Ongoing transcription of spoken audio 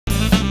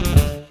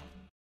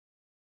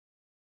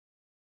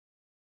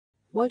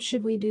What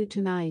should we do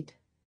tonight?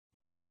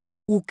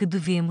 O que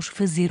devemos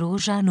fazer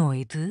hoje à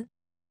noite?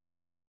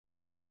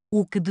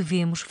 O que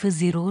devemos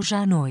fazer hoje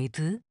à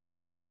noite?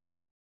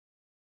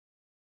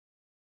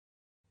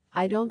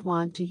 I don't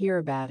want to hear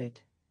about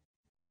it.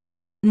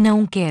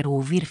 Não quero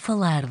ouvir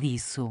falar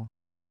disso.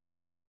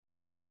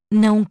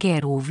 Não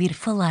quero ouvir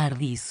falar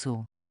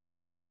disso.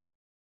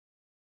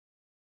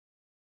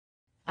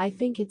 I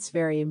think it's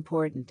very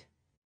important.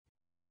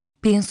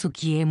 Penso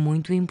que é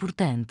muito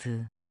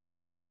importante.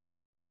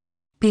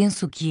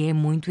 Penso que é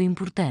muito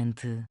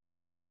importante.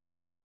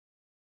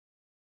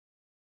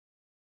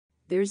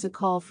 There's a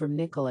call from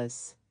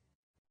Nicholas.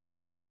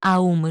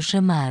 Há uma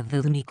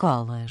chamada de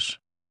Nicolas.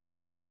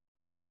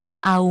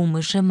 Há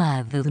uma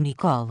chamada de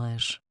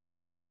Nicolas.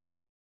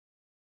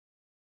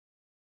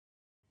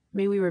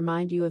 May we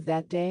remind you of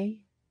that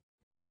day?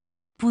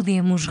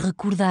 Podemos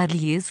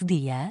recordar-lhe esse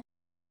dia?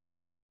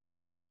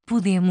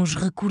 Podemos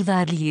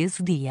recordar-lhe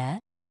esse dia?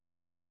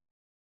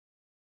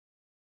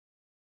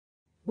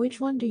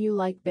 Which one do you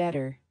like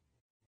better?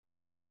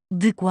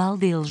 De qual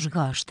deles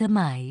gosta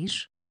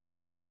mais?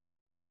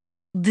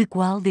 De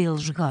qual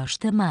deles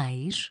gosta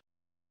mais?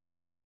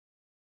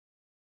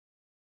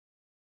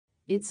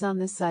 It's on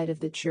the side of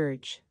the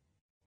church.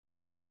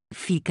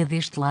 Fica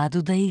deste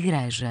lado da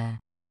igreja.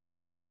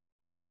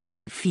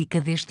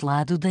 Fica deste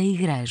lado da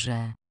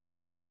igreja.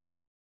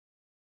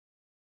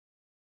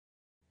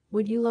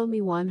 Would you loan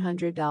me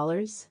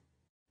 $100?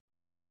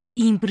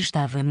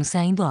 Emprestava-me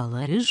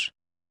 $100?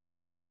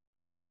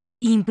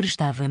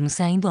 Emprestava-me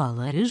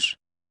 $100?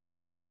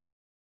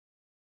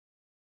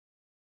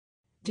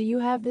 Do you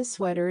have this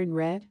sweater in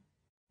red?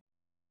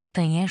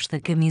 Tem esta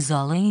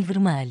camisola em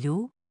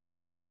vermelho?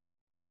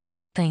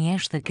 Tem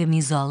esta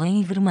camisola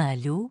em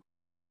vermelho?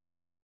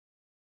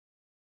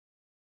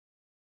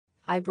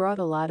 I brought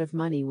a lot of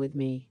money with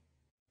me.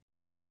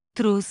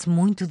 Trouxe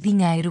muito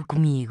dinheiro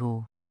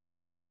comigo.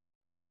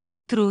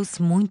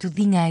 Trouxe muito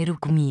dinheiro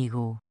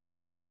comigo.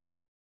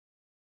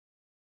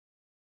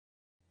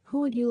 Who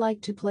would you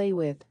like to play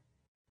with?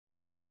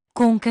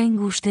 Com quem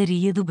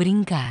gostaria de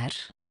brincar?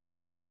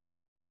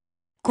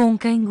 Com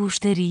quem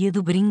gostaria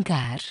de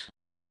brincar?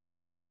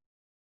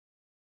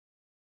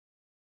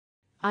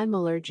 I'm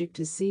allergic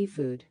to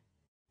seafood.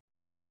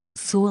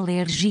 Sou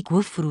alérgico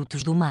a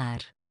frutos do mar.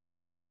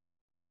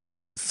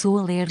 Sou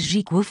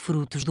alérgico a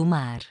frutos do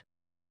mar.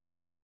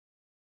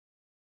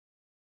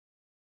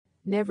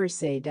 Never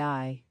say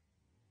die.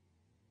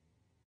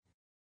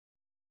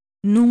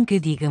 Nunca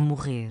diga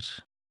morrer.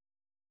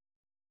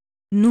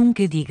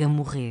 Nunca diga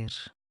morrer.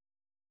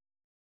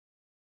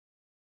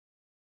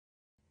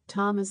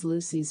 Tom is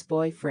Lucy's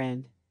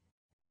boyfriend.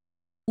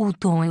 O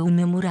Tom é o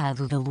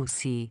namorado da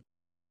Lucy.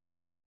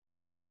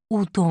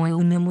 O Tom é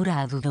o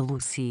namorado da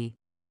Lucy.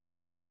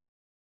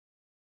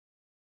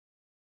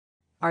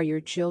 Are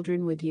your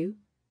children with you?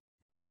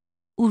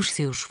 Os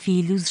seus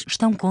filhos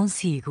estão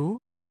consigo?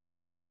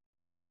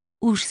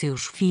 Os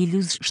seus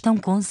filhos estão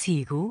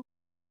consigo?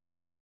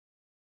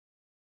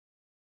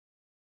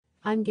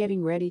 I'm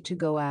getting ready to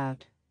go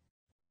out.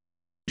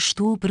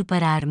 Estou a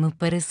preparar-me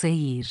para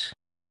sair.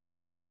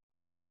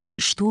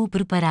 Estou a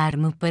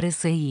preparar-me para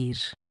sair.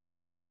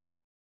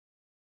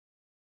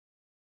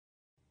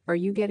 Are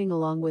you getting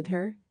along with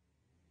her?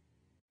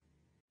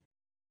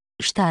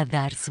 Está a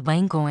dar-se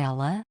bem com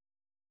ela?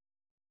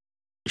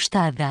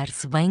 Está a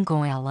dar-se bem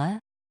com ela?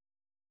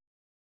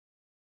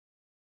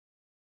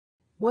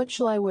 What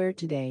shall I wear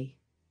today?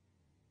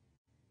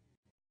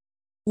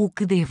 O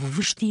que devo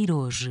vestir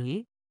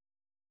hoje?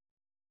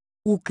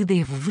 O que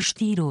devo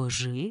vestir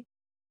hoje?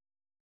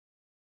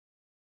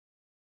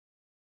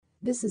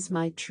 This is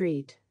my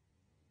treat.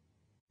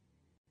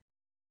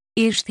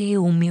 Este é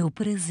o meu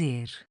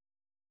prazer.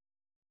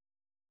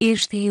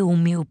 Este é o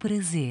meu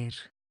prazer.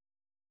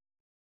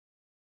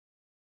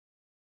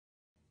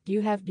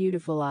 You have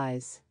beautiful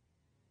eyes.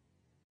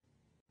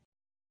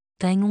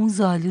 Tenho uns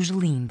olhos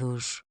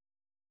lindos.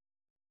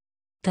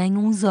 Tenho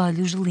uns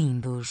olhos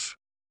lindos.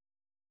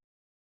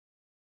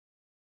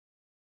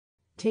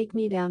 Take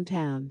me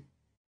downtown.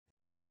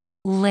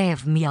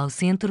 Leve-me ao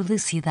centro da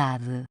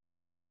cidade.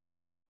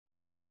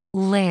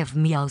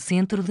 Leve-me ao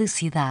centro da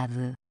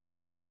cidade.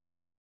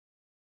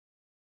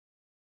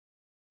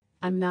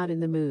 I'm not in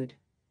the mood.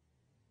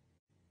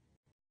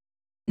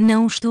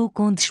 Não estou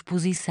com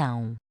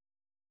disposição.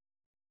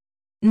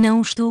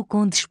 Não estou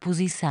com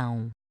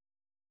disposição.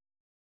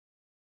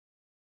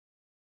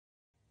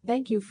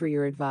 Thank you for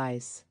your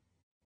advice.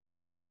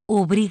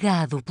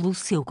 Obrigado pelo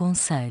seu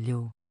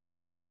conselho.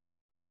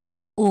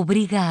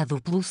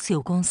 Obrigado pelo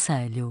seu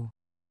conselho.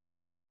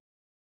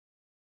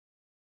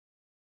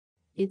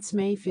 It's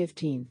May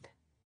 15th.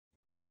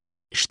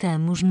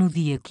 Estamos no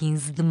dia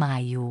 15 de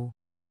maio.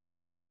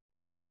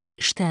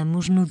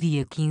 Estamos no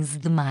dia 15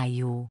 de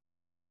maio.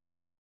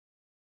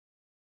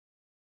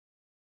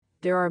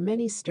 There are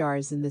many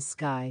stars in the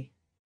sky.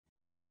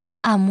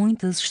 Há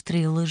muitas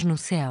estrelas no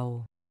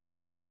céu.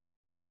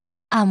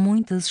 Há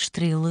muitas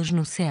estrelas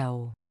no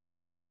céu.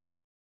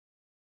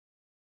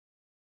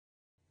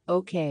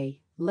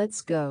 Okay,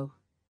 let's go.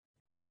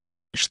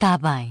 Está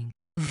bem,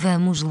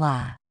 Vamos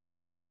lá.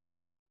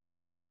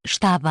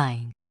 Está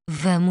bem,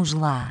 vamos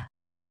lá.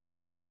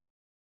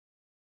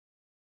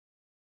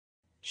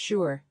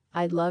 Sure,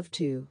 I'd love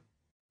to.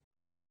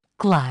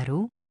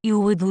 Claro,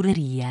 eu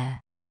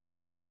adoraria.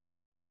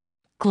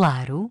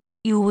 Claro,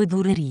 eu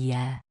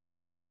adoraria.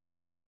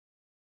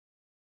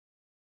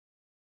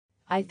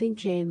 I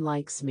think Jane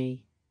likes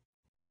me.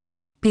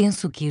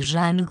 Penso que a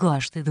Jane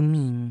gosta de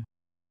mim.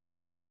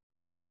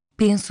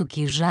 Penso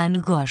que a Jane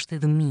gosta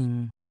de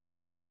mim.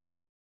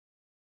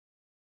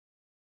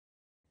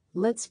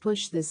 Let's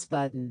push this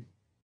button.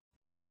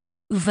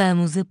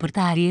 Vamos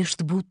apertar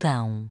este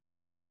botão.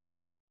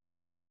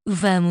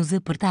 Vamos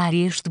apertar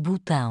este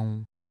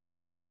botão.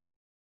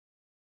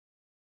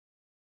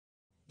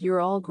 You're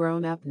all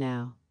grown up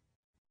now.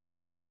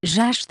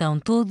 Já estão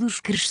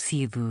todos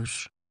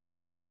crescidos.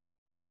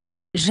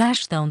 Já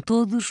estão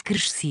todos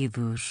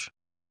crescidos.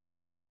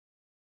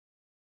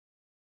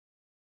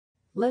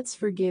 Let's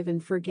forgive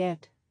and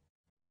forget.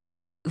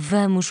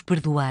 Vamos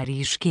perdoar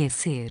e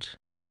esquecer.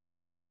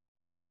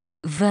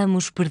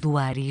 Vamos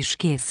perdoar e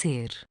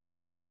esquecer.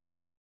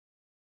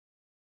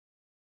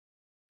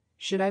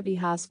 Should I be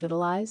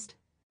hospitalized?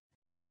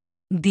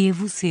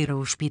 Devo ser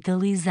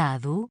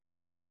hospitalizado?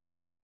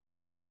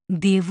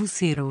 Devo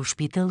ser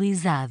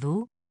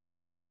hospitalizado?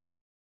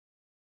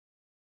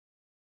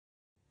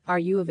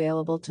 Are you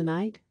available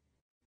tonight?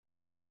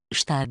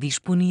 Está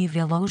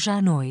disponível hoje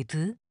à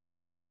noite?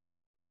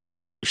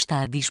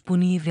 Está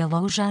disponível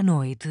hoje à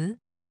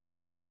noite?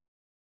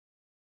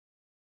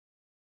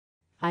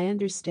 I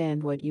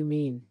understand what you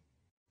mean.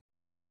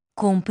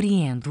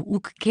 Compreendo o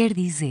que quer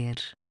dizer.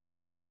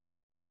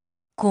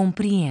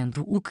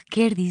 Compreendo o que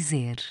quer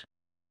dizer.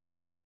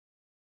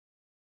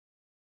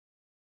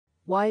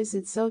 Why is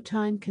it so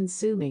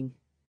time-consuming?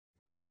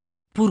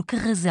 Por que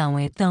razão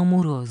é tão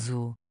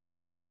moroso?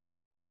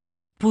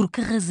 Por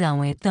que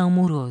razão é tão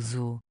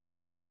moroso?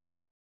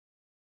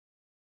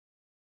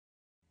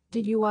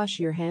 Did you wash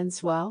your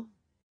hands well?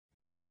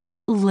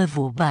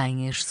 Lavou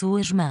bem as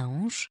suas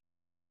mãos?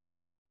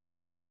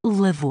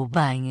 Lavou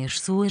bem as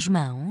suas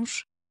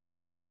mãos?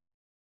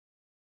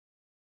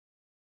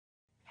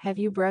 Have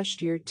you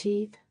brushed your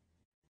teeth?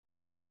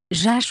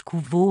 Já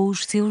escovou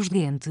os seus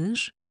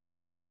dentes?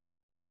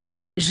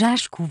 Já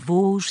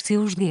escovou os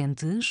seus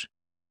dentes?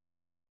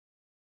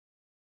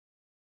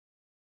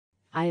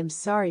 I am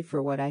sorry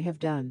for what I have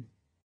done.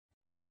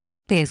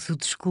 Peço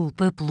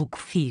desculpa pelo que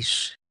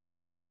fiz.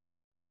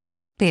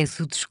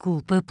 Peço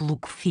desculpa pelo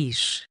que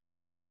fiz.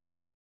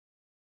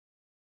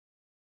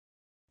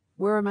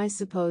 Where am I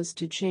supposed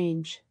to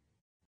change?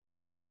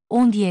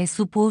 Onde é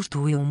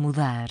suposto eu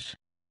mudar?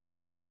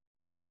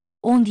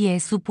 Onde é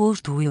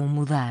suposto eu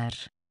mudar?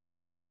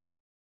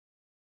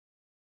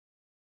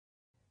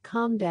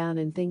 Calm down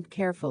and think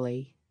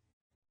carefully.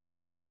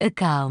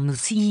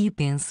 Acalme-se e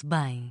pense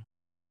bem.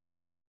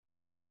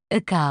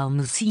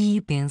 Acalme-se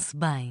e pense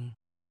bem.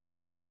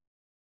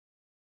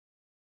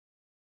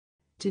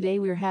 Today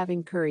we're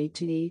having curry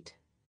to eat.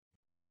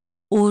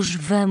 Hoje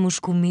vamos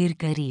comer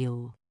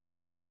caril.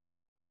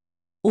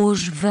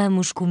 Hoje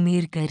vamos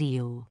comer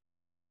caril.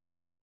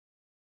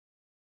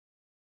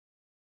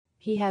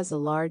 He has a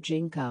large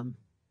income.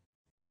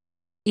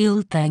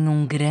 Ele tem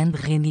um grande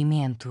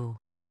rendimento.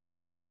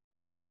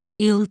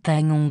 Ele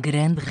tem um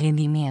grande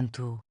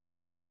rendimento.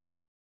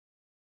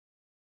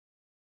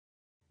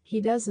 He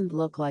doesn't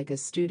look like a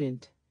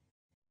student.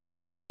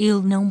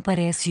 Ele não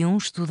parece um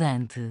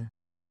estudante.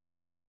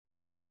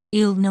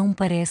 Ele não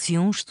parece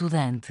um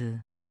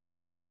estudante.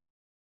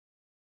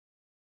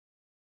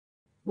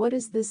 What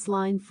is this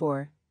line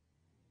for?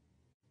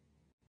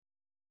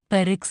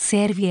 Para que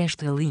serve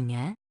esta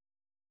linha?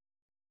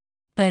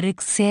 Para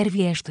que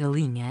serve esta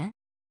linha?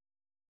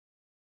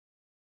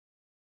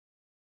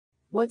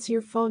 What's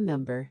your phone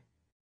number?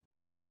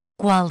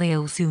 Qual é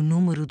o seu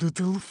número de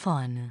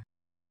telefone?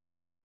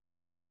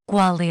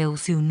 Qual é o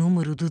seu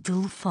número de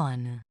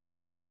telefone?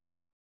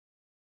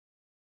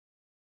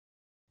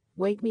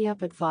 Wake me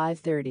up at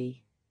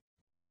 5:30.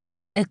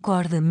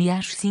 Acorda-me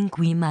às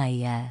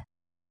 5:30.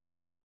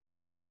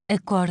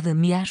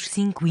 Acorda-me às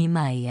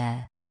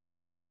 5:30.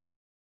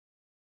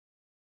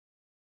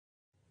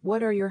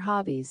 What are your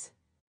hobbies?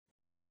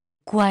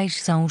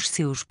 Quais são os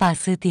seus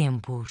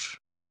passatempos?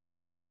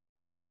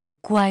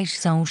 Quais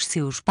são os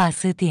seus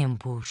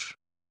passatempos?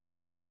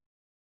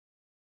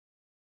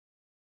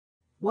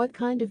 What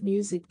kind of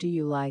music do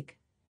you like?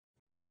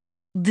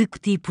 De que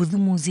tipo de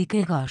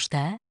música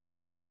gosta?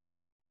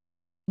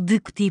 De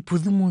que tipo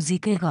de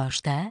música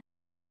gosta?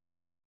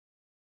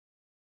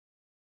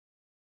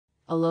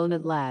 Alone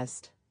at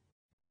last.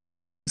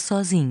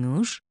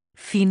 Sozinhos,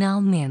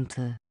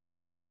 finalmente.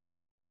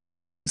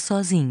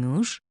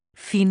 Sozinhos,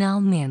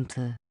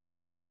 finalmente.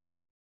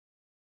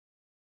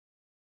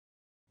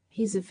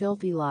 He's a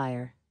filthy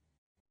liar.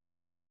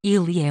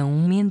 Ele é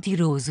um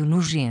mentiroso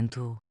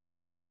nojento.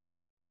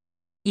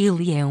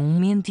 Ele é um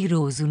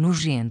mentiroso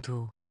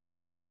nojento.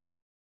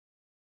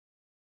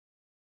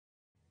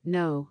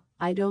 No,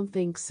 I don't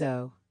think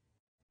so.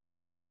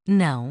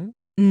 Não,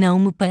 não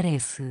me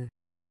parece.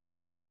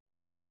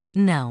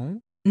 Não,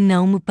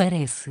 Não me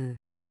parece.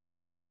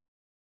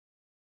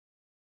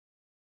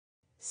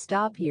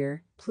 Stop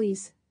here,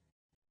 please.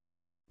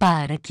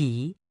 Para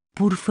aqui,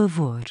 por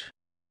favor.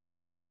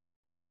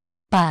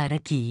 Para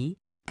aqui,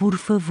 por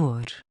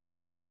favor.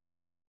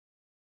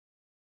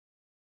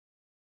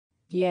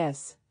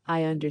 Yes,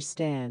 I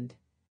understand.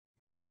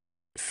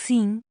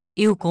 Sim,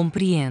 eu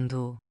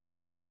compreendo.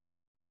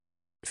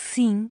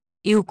 Sim,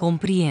 eu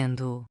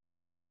compreendo.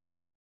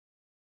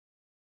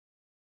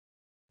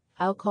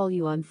 I'll call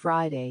you on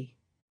Friday.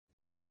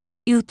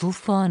 Eu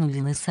telefono-lhe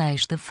na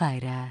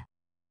sexta-feira.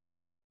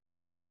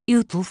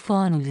 Eu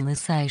telefono-lhe na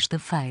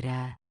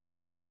sexta-feira.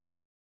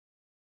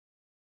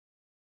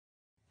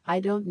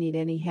 I don't need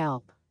any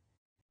help.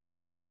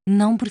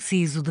 Não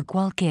preciso de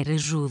qualquer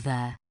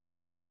ajuda.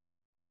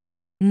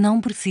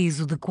 Não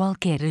preciso de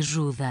qualquer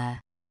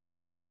ajuda.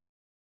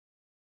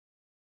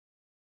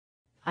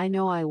 I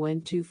know I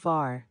went too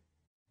far.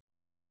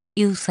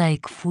 Eu sei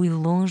que fui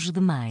longe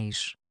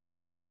demais.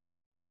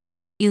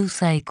 Eu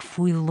sei que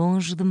fui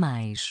longe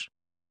demais.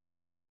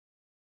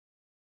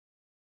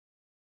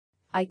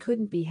 I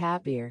couldn't be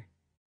happier.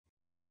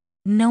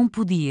 Não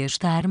podia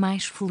estar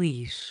mais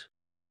feliz.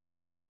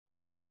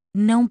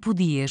 Não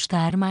podia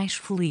estar mais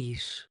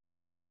feliz.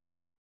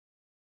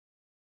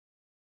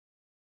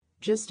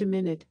 Just a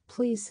minute,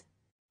 please.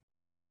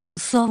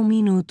 Só um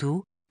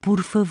minuto,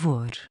 por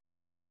favor.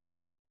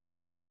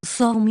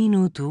 Só um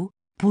minuto,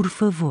 por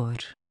favor.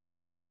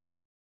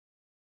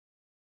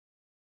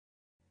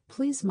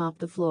 Please mop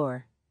the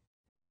floor.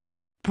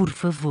 Por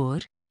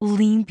favor,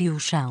 limpe o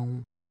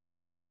chão.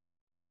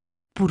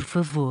 Por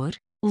favor,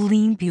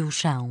 limpe o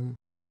chão.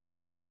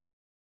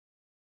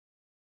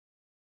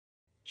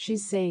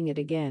 She's saying it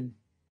again.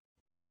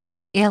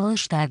 Ela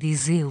está a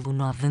dizê-lo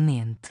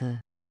novamente.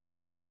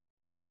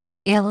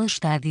 Ela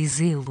está a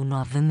dizê-lo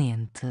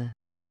novamente.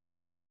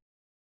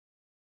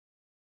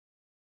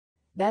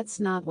 That's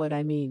not what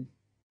I mean.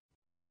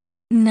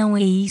 Não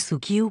é isso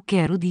que eu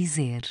quero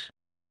dizer.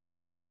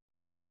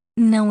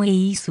 Não é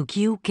isso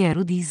que eu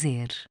quero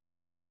dizer.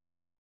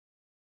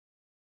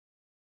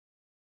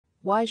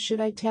 Why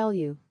should I tell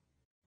you?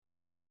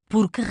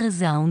 Por que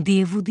razão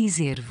devo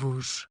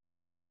dizer-vos?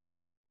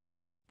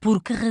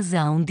 Por que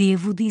razão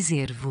devo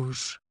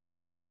dizer-vos?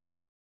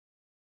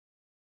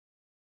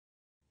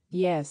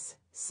 Yes,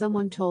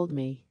 someone told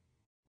me.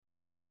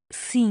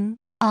 Sim,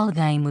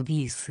 alguém me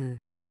disse.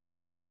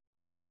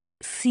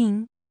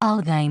 Sim,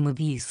 alguém me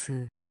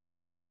disse.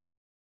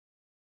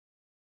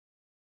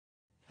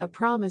 A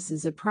promise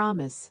is a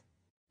promise.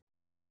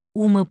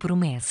 Uma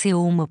promessa é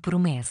uma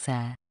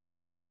promessa.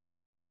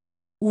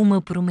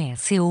 Uma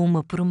promessa é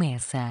uma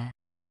promessa.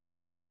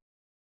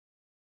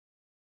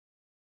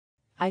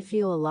 I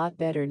feel a lot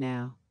better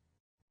now.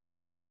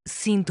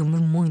 Sinto-me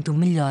muito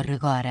melhor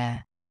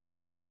agora.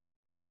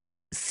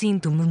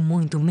 Sinto-me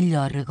muito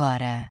melhor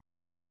agora.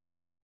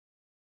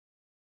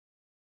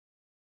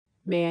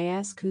 May I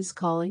ask who's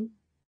calling?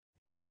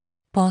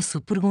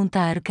 Posso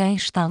perguntar quem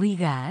está a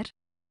ligar?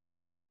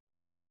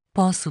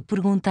 Posso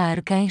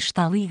perguntar quem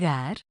está a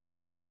ligar?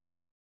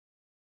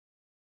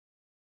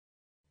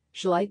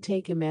 Shall I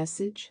take a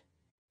message?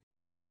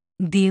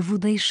 Devo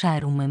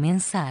deixar uma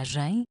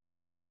mensagem?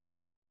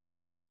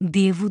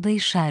 Devo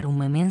deixar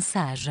uma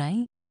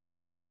mensagem?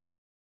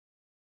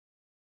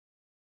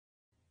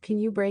 Can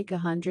you break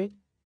 100?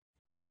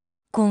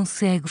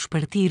 Consegues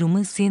partir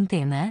uma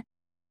centena?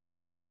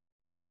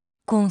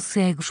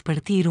 Consegues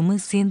partir uma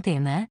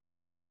centena?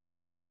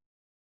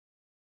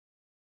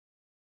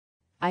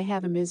 I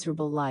have a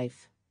miserable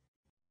life.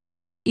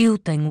 Eu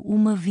tenho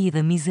uma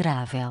vida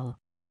miserável.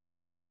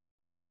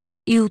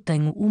 Eu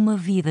tenho uma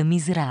vida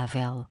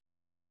miserável.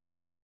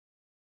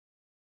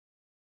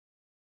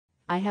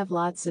 I have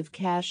lots of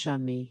cash on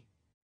me.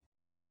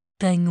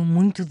 Tenho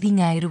muito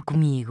dinheiro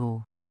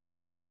comigo.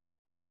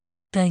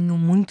 Tenho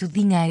muito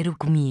dinheiro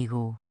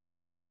comigo.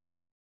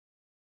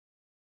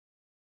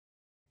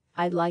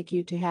 I'd like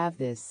you to have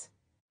this.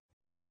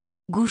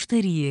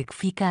 Gostaria que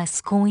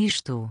ficasse com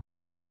isto.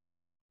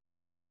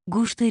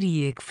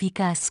 Gostaria que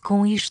ficasse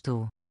com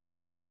isto.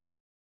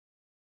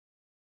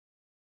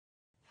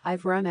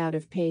 I've run out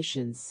of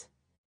patience.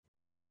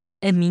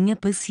 A minha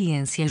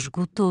paciência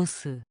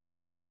esgotou-se.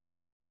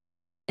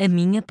 A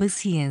minha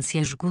paciência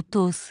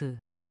esgotou-se.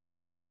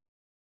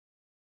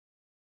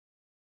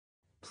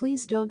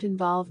 Please don't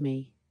involve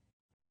me.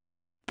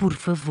 Por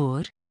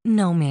favor,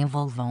 não me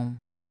envolvam.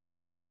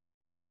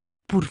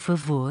 Por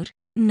favor,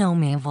 não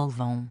me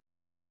envolvam.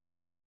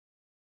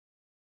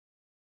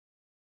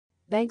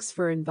 Thanks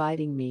for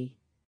inviting me.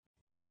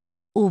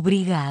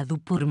 Obrigado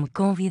por me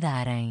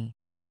convidarem.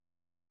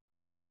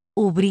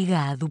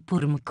 Obrigado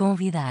por me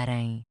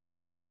convidarem.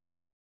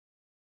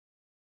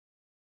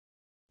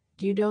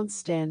 You don't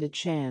stand a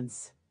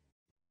chance.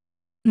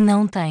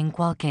 Não tem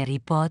qualquer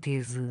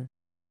hipótese.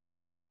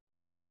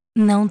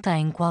 Não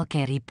tem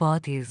qualquer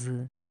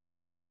hipótese.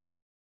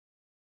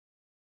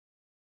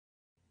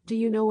 Do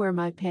you know where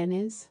my pen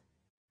is?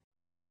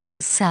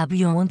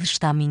 Sabe onde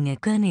está minha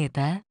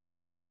caneta?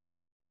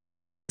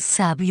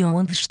 Sabe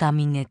onde está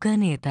minha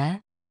caneta?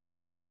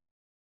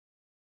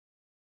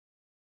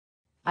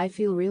 I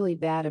feel really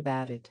bad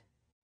about it.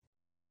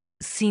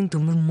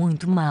 Sinto-me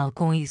muito mal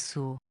com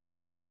isso.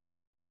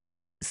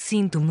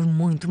 Sinto-me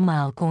muito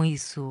mal com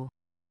isso.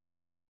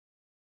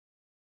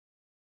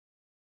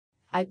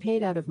 I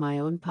paid out of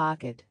my own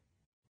pocket.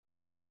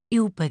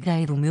 Eu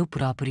paguei do meu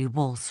próprio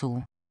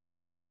bolso.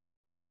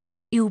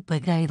 Eu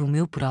paguei do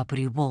meu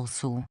próprio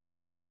bolso.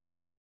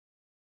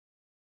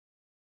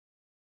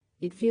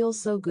 It feels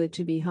so good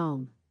to be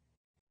home.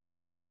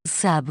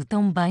 Sabe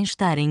tão bem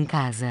estar em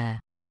casa.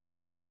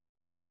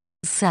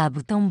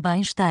 Sabe tão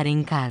bem estar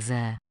em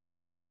casa.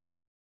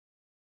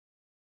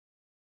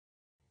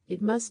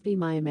 It must be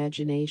my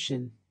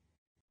imagination.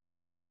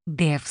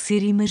 Deve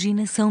ser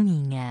imaginação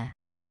minha.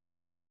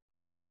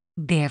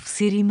 Deve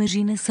ser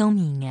imaginação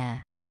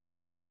minha.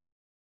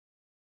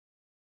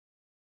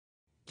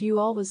 Do you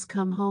always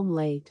come home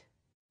late?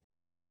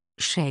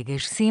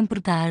 Chegas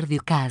sempre tarde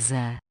a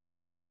casa.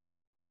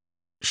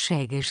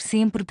 Chegas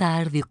sempre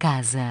tarde a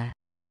casa.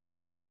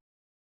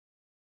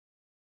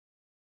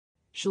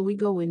 Shall we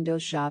go window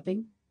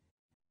shopping?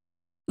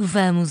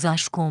 Vamos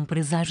às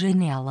compras à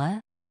janela?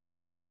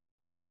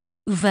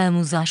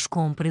 Vamos às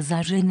compras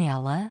à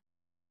janela?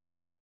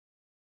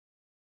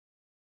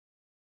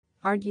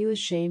 Aren't you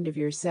ashamed of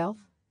yourself?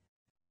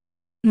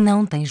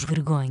 Não tens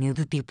vergonha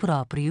de ti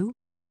próprio?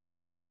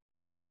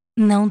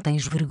 Não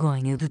tens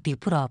vergonha de ti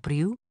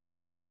próprio?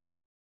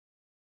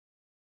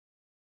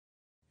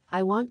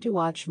 I want to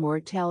watch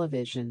more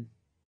television.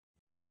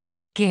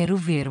 Quero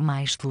ver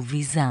mais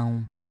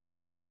televisão.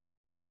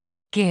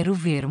 Quero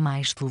ver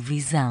mais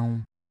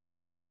televisão.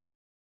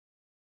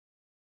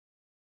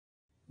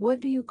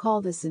 What do you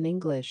call this in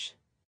English?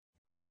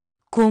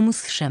 Como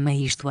se chama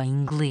isto em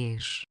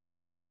inglês?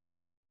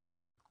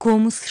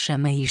 Como se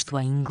chama isto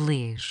em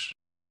inglês?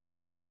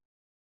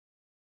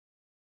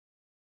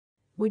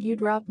 Would you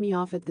drop me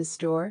off at the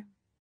store?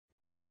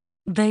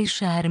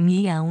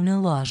 Deixar-me-ão na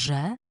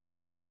loja?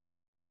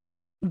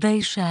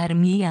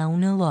 Deixar-me-ão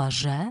na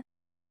loja?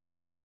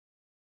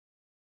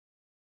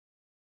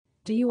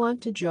 Do you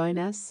want to join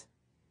us?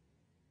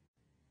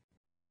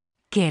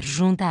 Quer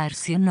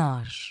juntar-se a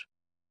nós?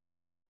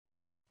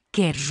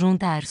 Quer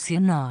juntar-se a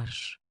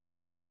nós?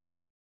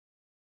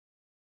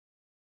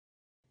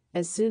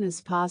 As soon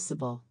as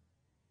possible.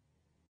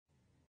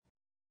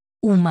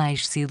 O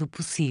mais cedo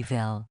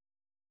possível.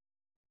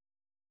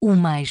 O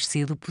mais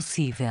cedo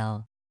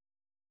possível.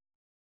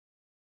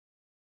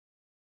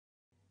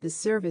 The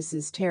service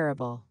is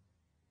terrible.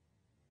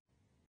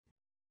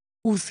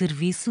 O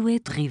serviço é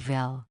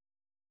terrível.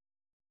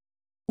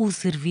 O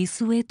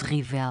serviço é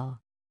terrível.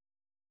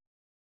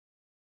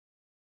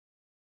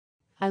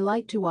 I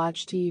like to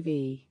watch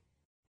TV.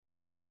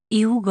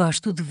 Eu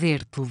gosto de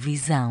ver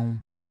televisão.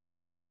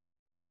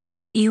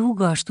 Eu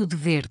gosto de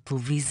ver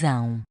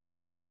televisão.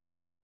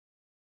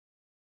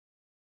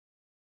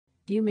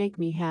 You make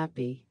me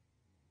happy.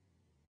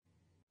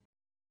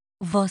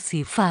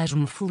 Você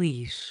faz-me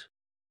feliz.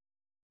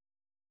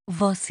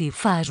 Você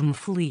faz-me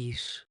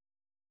feliz.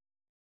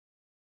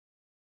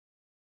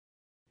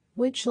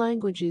 Which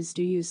languages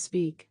do you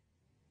speak?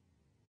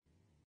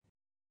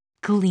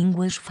 Que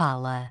línguas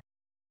fala?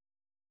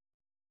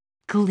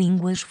 Que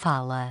línguas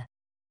fala?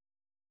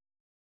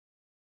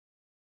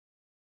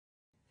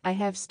 I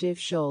have stiff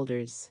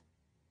shoulders.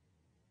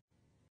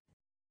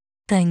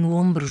 Tenho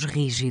ombros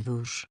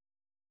rígidos.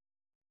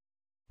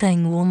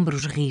 Tenho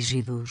ombros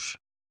rígidos.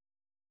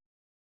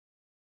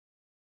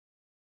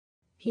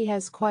 He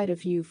has quite a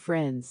few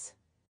friends.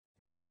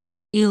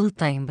 Ele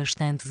tem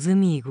bastantes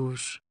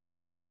amigos.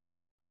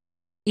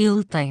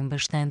 Ele tem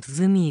bastantes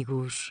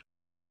amigos.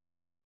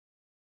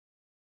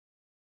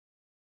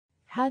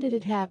 How did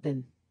it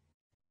happen?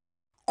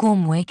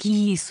 Como é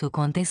que isso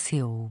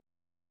aconteceu?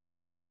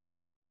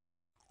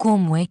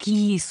 Como é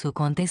que isso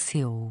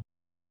aconteceu?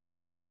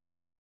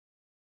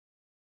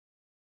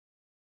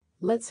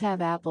 Let's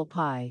have apple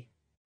pie.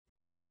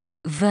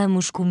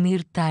 Vamos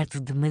comer tarte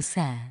de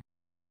maçã.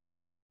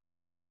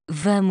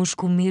 Vamos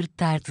comer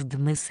tarte de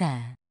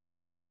maçã.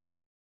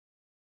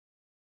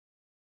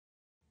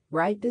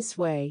 Right this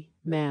way,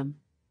 ma'am.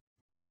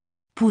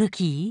 Por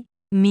aqui,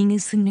 minha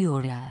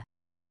senhora.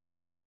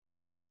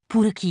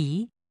 Por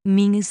aqui,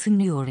 minha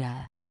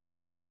senhora.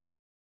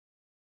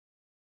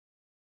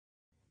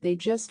 They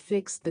just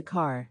fixed the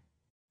car.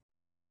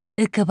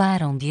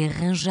 Acabaram de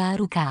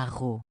arranjar o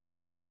carro.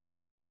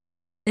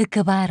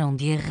 Acabaram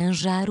de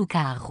arranjar o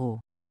carro.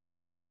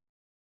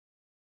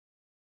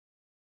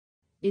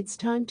 It's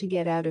time to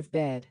get out of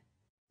bed.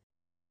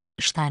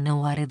 Está na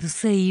hora de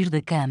sair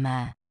da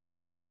cama.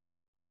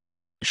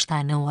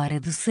 Está na hora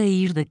de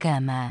sair da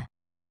cama.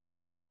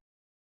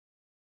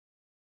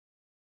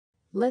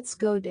 Let's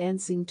go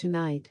dancing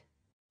tonight.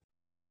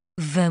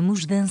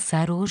 Vamos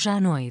dançar hoje à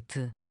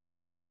noite.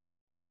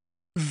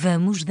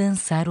 Vamos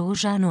dançar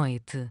hoje à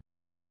noite.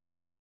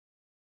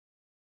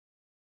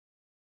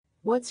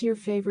 What's your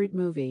favorite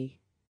movie?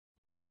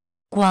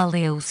 Qual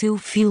é o seu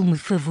filme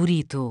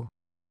favorito?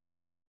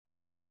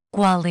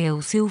 Qual é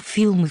o seu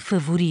filme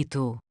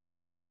favorito?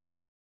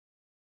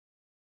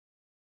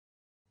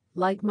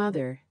 Like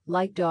mother,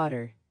 like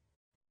daughter.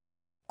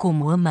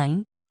 como a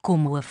mãe,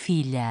 como a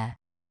filha.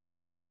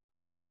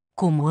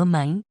 Como a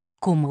mãe,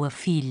 como a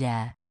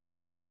filha.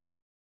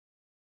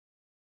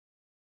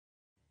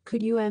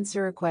 Could you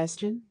answer a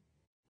question?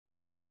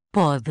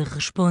 Pode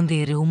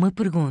responder a uma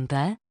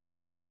pergunta?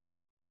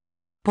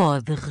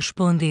 Pode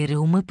responder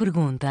a uma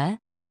pergunta?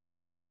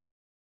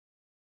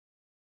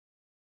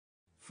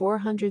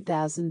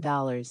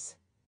 $400,000.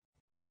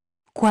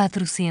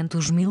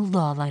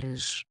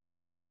 $400.000.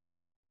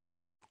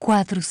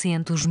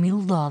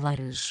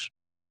 $400.000.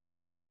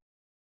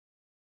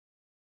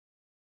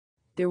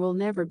 There will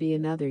never be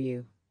another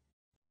you.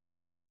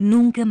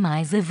 Nunca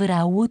mais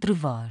haverá outro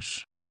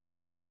vós.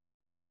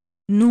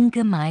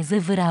 Nunca mais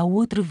haverá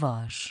outro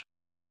vós.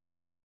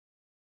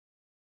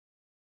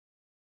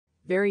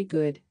 Very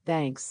good,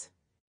 thanks.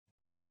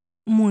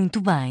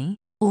 Muito bem,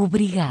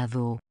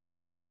 obrigado.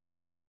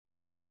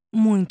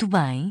 Muito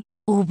bem,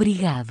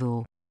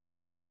 obrigado.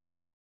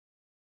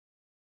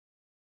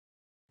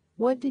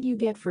 What did you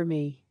get for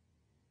me?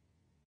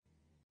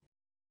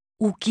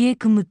 O que é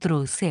que me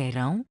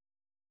trouxeram?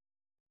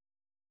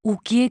 O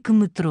que é que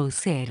me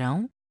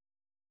trouxeram?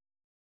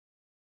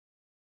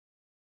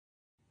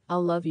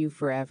 I'll love you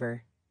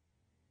forever.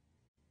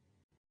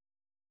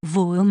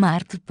 Vou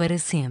amar-te para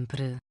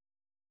sempre.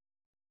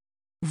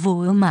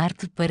 Vou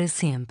amar-te para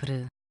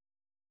sempre.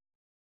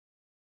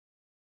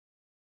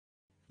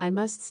 I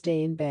must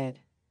stay in bed.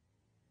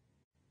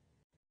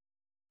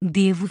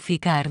 Devo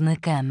ficar na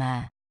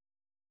cama.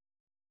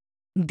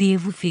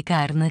 Devo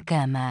ficar na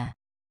cama.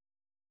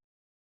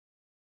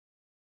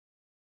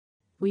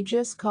 We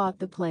just caught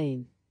the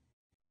plane.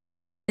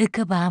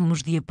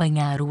 Acabamos de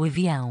apanhar o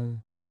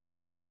avião.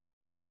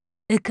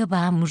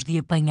 Acabamos de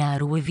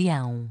apanhar o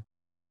avião.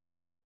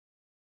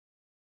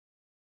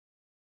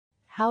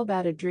 How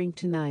about a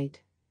drink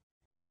tonight?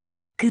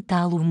 Que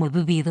tal uma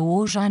bebida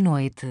hoje à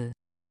noite?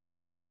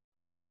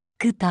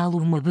 Que tal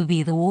uma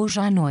bebida hoje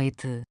à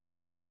noite?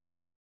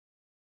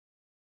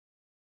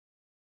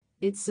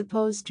 It's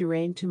supposed to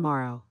rain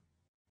tomorrow.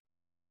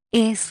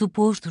 É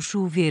suposto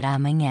chover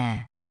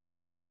amanhã.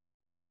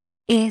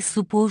 É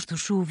suposto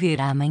chover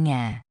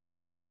amanhã.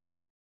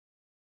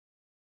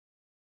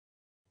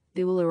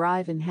 They will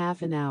arrive in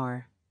half an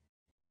hour.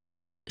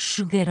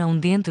 Chegarão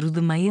dentro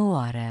de meia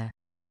hora.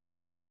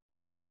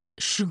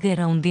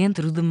 Chegarão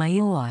dentro de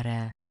meia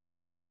hora.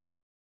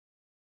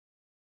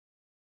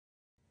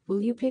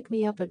 Will you pick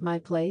me up at my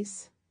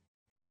place?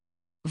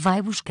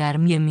 Vai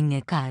buscar-me a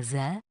minha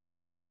casa?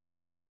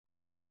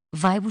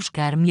 Vai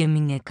buscar-me a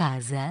minha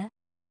casa?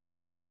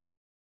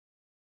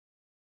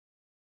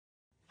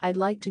 I'd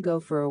like to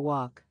go for a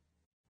walk.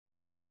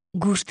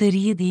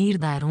 Gostaria de ir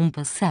dar um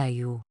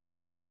passeio.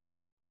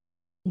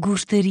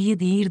 Gostaria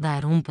de ir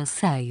dar um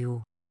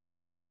passeio.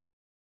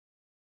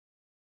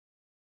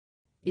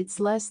 It's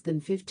less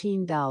than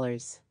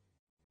 $15.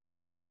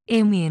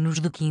 É menos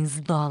de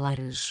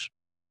 $15.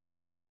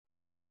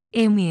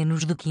 É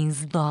menos de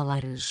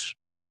 $15.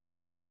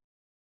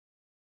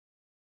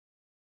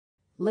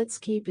 Let's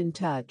keep in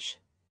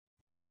touch.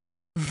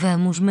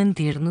 Vamos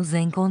manter-nos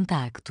em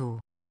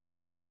contacto.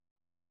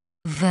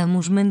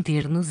 Vamos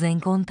manter-nos em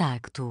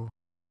contacto.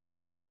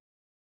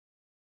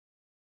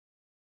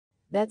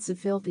 That's a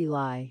filthy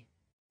lie.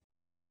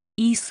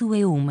 Isso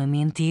é uma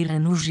mentira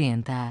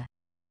nojenta.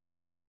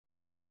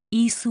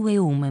 Isso é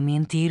uma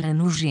mentira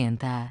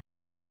nojenta.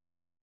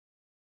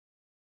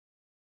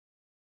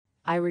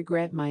 I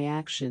regret my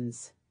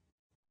actions.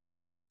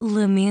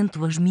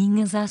 Lamento as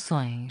minhas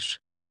ações.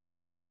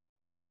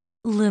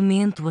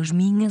 Lamento as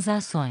minhas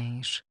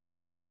ações.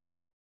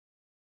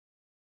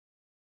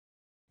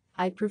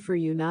 I'd prefer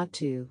you not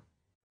to.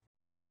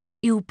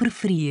 Eu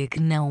preferia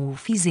que não o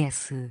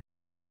fizesse.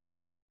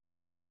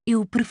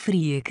 Eu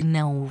preferia que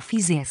não o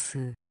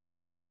fizesse.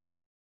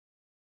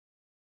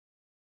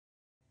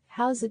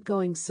 How's it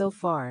going so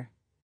far?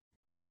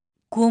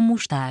 Como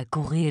está a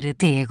correr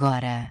até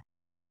agora?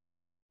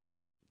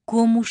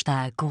 Como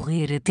está a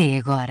correr até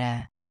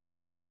agora?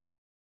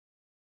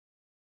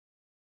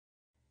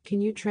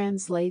 Can you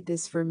translate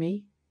this for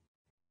me?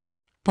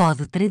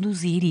 Pode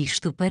traduzir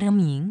isto para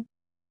mim?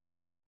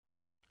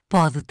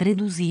 Pode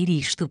traduzir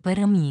isto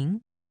para mim?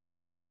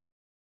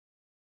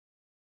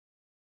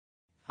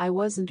 I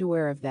wasn't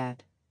aware of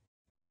that.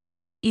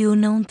 Eu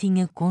não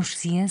tinha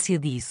consciência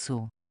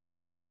disso.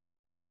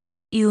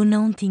 Eu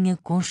não tinha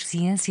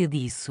consciência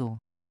disso.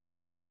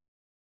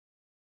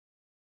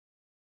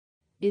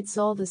 It's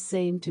all the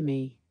same to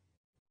me.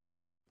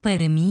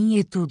 Para mim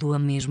é tudo a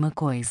mesma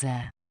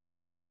coisa.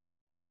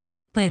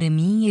 Para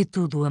mim é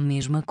tudo a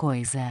mesma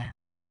coisa.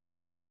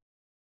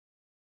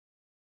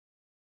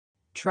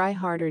 Try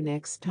harder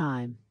next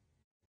time.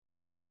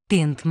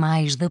 Tente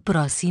mais da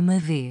próxima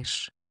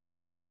vez.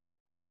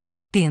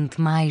 Tente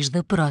mais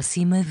da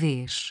próxima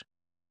vez.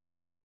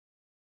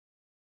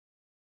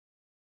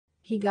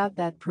 He got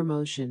that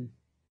promotion.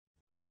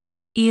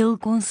 Ele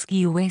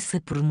conseguiu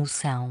essa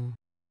promoção.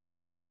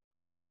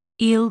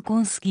 Ele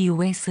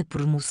conseguiu essa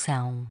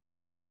promoção.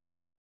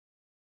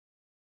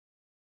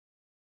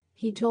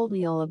 He told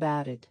me all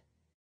about it.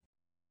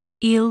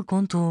 Ele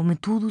contou-me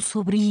tudo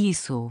sobre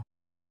isso.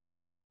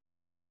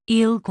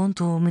 Ele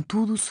contou-me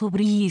tudo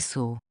sobre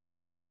isso.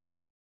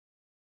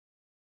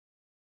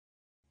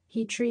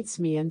 He treats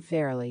me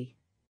unfairly.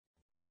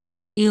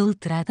 Ele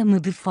trata-me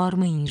de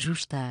forma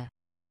injusta.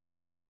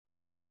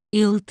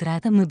 Ele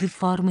trata-me de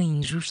forma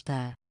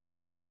injusta.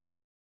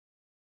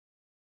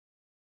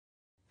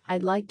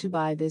 I'd like to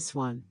buy this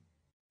one.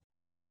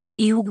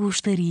 Eu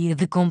gostaria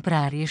de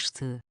comprar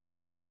este.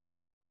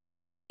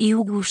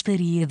 Eu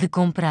gostaria de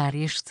comprar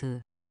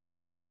este.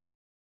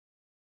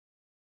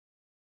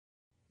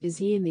 Is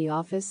he in the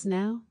office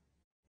now?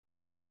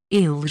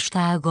 Ele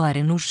está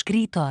agora no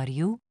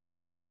escritório?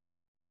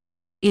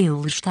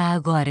 Ele está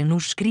agora no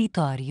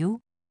escritório?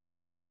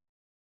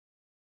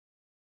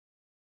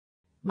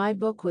 My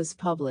book was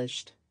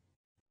published.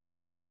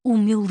 O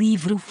meu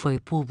livro foi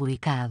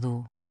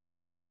publicado.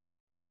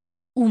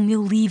 O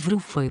meu livro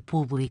foi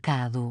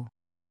publicado.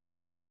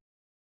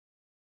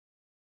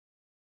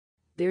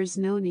 There's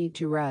no need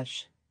to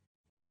rush.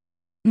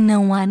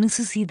 Não há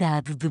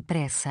necessidade de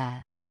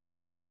pressa.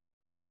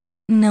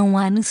 Não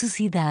há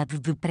necessidade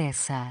de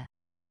pressa.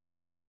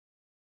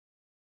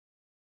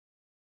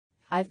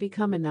 I've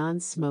become a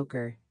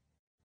non-smoker.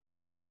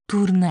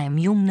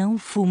 Tornei-me um não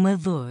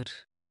fumador.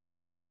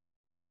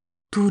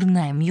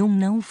 Tornei-me um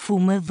não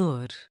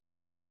fumador.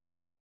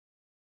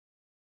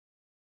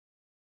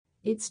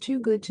 It's too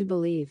good to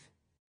believe.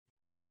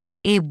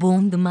 É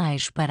bom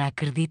demais para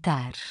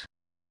acreditar.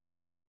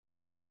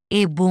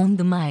 É bom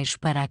demais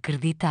para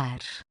acreditar.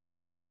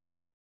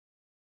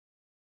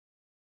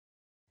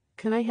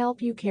 Can I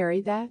help you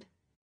carry that?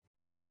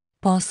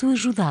 Posso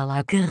ajudá-la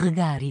a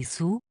carregar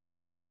isso?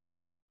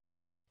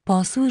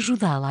 Posso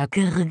ajudá-la a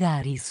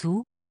carregar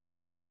isso?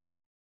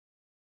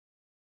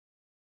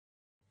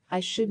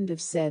 I shouldn't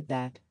have said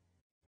that.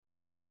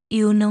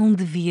 Eu não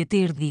devia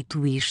ter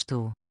dito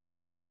isto.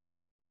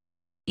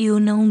 Eu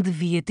não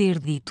devia ter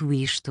dito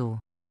isto.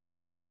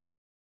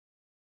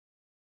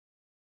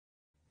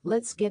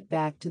 Let's get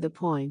back to the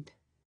point.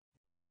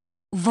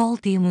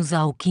 Voltemos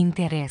ao que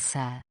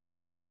interessa.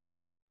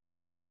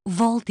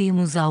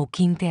 Voltemos ao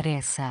que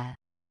interessa.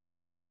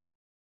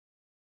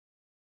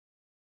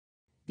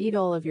 Eat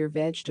all of your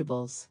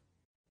vegetables.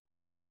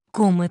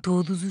 Coma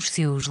todos os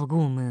seus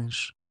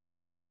legumes.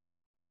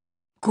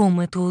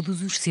 Coma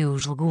todos os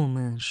seus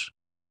legumes.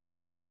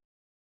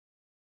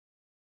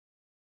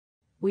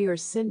 We are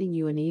sending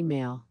you an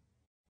email.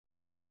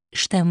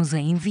 Estamos a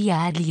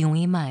enviar-lhe um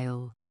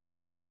e-mail.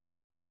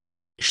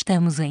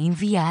 Estamos a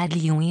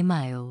enviar-lhe um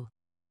e-mail.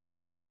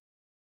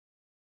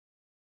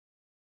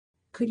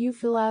 Could you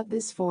fill out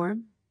this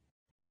form?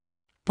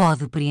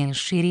 Pode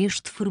preencher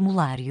este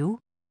formulário?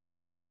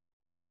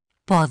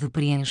 Pode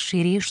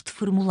preencher este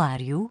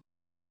formulário?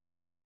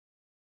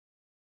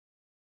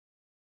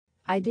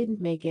 I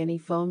didn't make any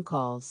phone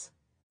calls.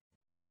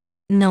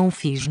 Não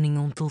fiz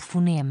nenhum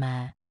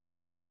telefonema.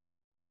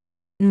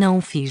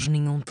 Não fiz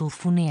nenhum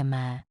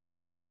telefonema.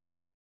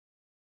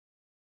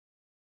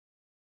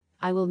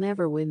 I will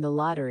never win the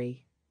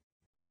lottery.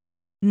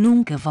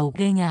 Nunca vou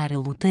ganhar a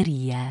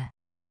lotaria.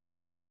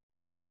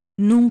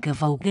 Nunca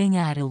vou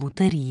ganhar a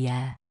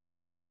lotaria.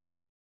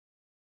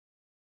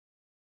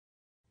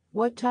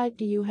 What type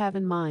do you have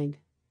in mind?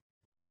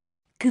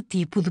 Que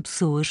tipo de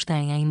pessoas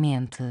tem em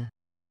mente?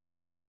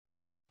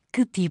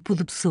 Que tipo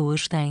de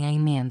pessoas tem em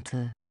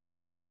mente?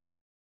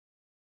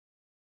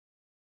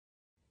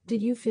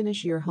 Did you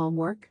finish your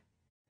homework?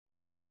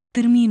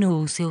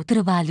 Terminou o seu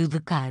trabalho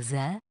de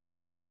casa?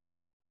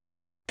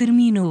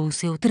 Terminou o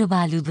seu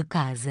trabalho de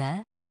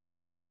casa?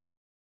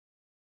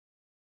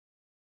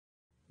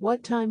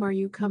 What time are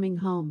you coming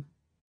home?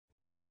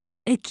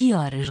 A que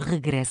horas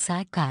regressa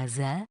à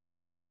casa?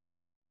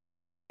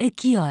 A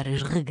que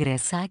horas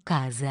regressa à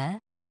casa?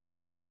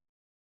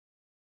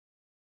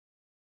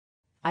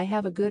 I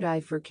have a good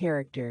eye for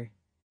character.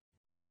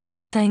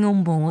 Tenho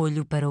um bom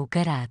olho para o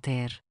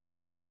caráter.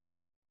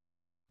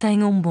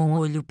 Tenho um bom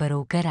olho para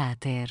o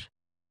caráter.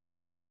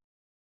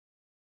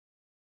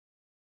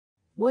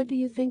 What do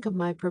you think of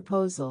my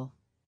proposal?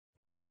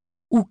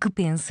 O que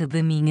pensa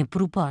da minha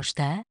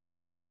proposta?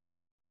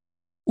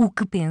 O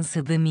que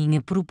pensa da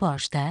minha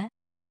proposta?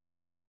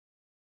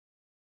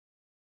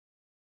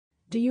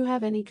 Do you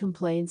have any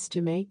complaints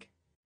to make?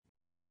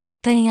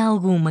 Tem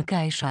alguma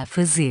queixa a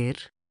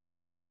fazer?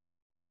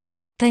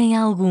 Tem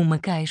alguma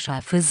queixa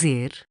a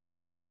fazer?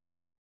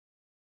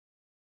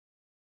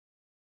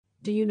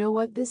 Do you know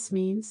what this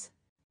means?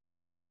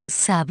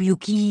 Sabe o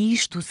que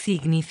isto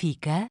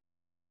significa?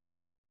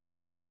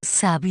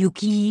 Sabe o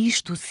que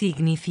isto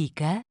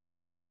significa?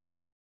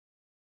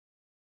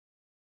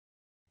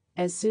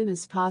 As soon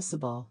as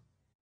possible.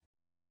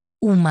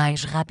 O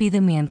mais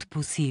rapidamente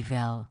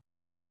possível.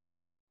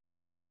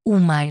 O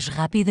mais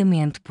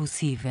rapidamente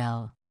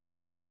possível.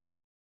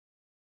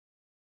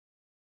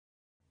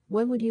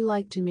 When would you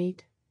like to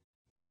meet?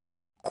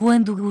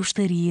 Quando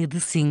gostaria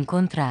de se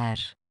encontrar?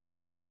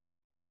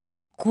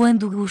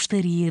 Quando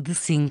gostaria de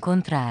se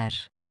encontrar?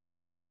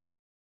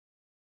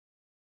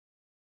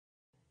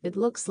 It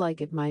looks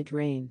like it might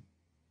rain.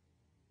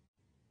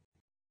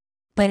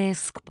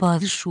 Parece que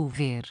pode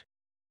chover.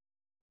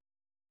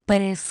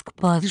 Parece que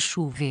pode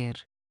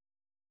chover.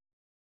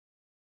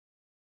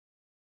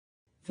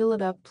 Fill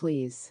it up,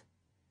 please.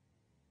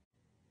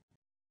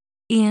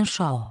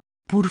 Encha-o,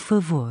 por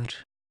favor.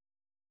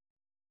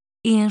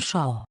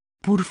 Encha-o,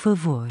 por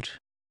favor.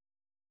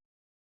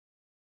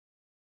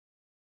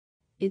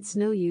 It's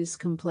no use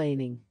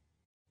complaining.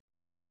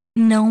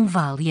 Não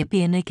vale a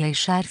pena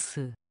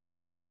queixar-se.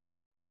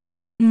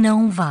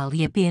 Não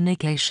vale a pena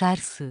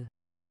queixar-se.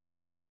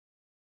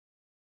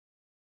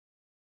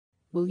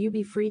 Will you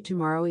be free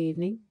tomorrow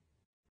evening?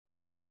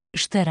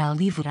 Estará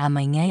livre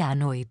amanhã à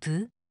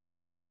noite?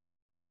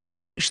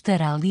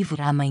 Estará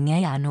livre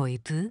amanhã à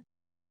noite?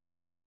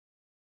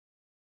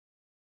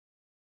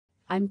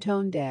 I'm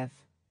tone deaf.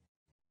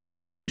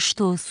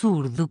 Estou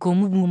surdo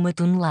como uma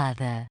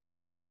tonelada.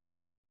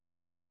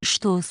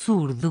 Estou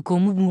surdo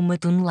como uma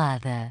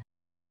tonelada.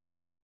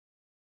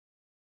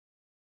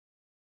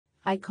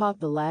 I caught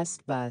the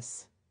last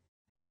bus.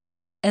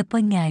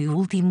 Apanhei o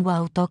último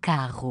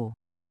autocarro.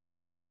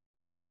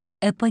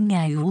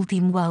 Apanhei o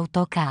último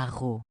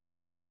autocarro.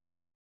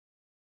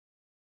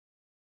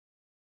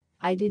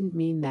 I didn't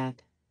mean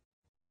that.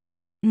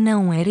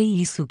 Não era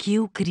isso que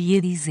eu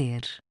queria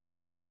dizer.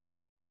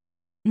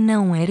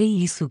 Não era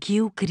isso que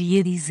eu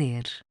queria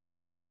dizer.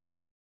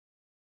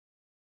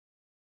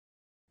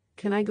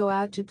 Can I go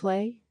out to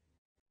play?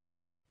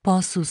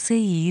 Posso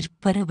sair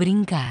para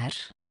brincar?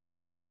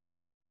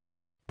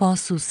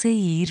 Posso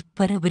sair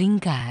para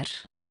brincar?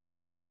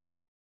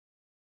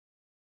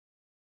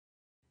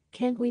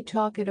 Can't we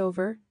talk it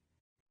over?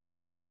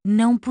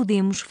 Não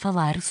podemos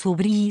falar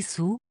sobre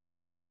isso?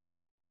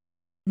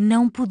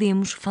 Não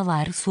podemos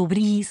falar sobre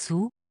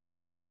isso?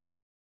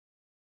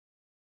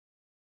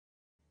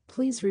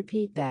 Please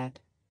repeat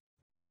that.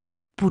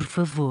 Por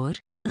favor,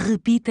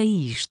 repita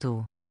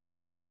isto.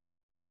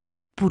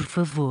 Por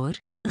favor,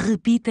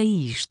 repita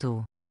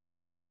isto.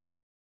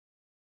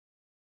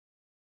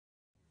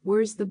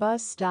 Where's the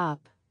bus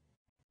stop?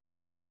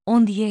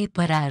 Onde é a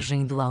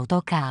paragem do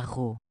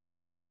autocarro?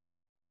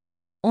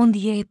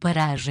 Onde é a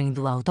paragem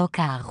do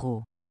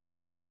autocarro?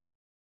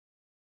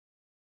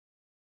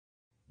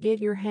 Get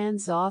your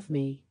hands off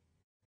me.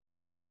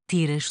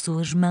 Tira as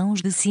suas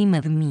mãos de cima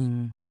de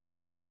mim.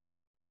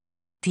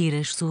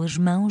 Tira as suas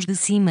mãos de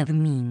cima de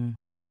mim.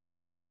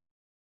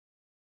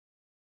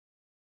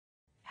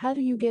 How do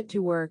you get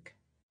to work?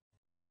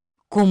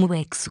 Como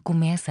é que se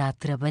começa a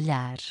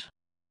trabalhar?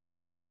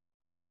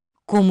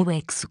 Como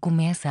é que se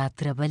começa a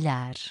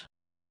trabalhar?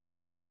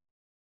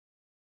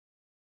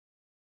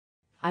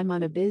 I'm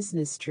on a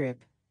business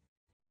trip.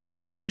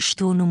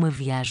 Estou numa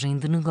viagem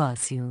de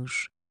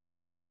negócios.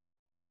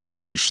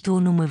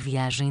 Estou numa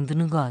viagem de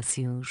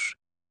negócios.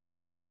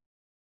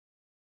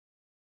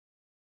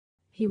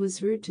 He was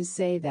rude to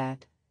say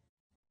that.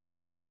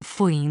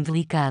 Foi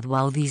indelicado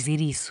ao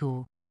dizer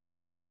isso.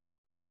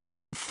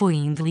 Foi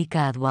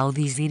indelicado ao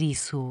dizer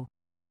isso.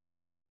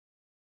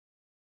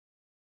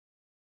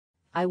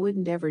 I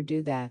wouldn't ever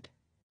do that.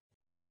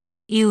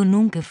 Eu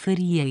nunca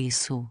faria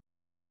isso.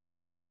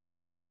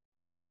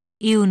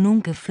 Eu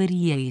nunca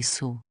faria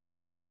isso.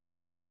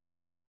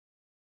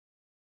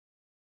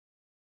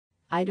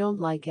 I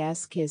don't like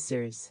ass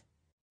kissers.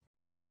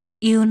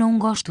 Eu não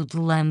gosto de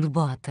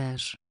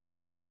lambe-botas.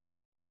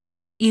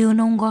 Eu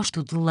não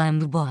gosto de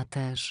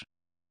lambe-botas.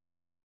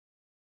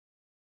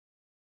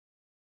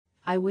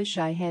 I wish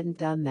I hadn't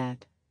done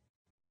that.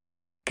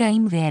 Quem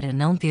me dera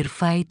não ter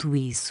feito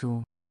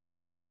isso.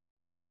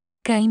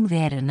 Quem me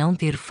dera não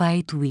ter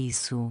feito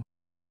isso.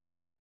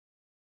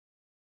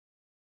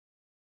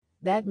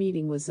 That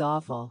meeting was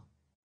awful.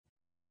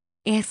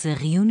 Essa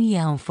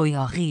reunião foi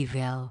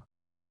horrível.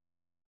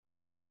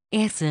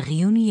 Essa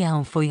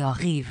reunião foi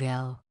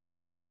horrível.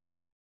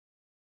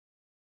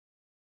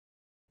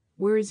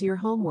 Where's your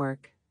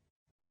homework?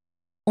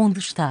 Onde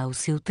está o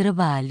seu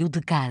trabalho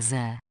de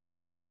casa?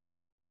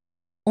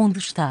 Onde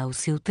está o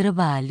seu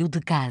trabalho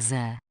de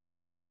casa?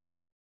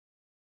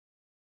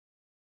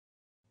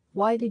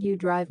 Why did you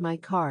drive my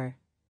car?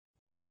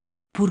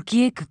 Por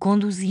que é que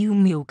conduzi o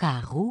meu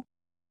carro?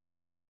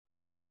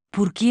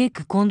 Por que é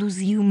que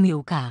conduzi o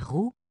meu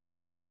carro?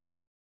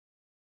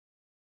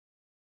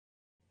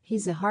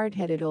 He's a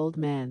hard-headed old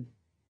man.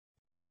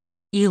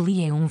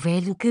 Ele é um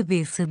velho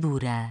cabeça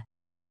dura.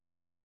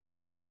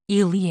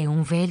 Ele é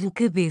um velho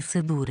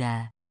cabeça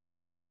dura.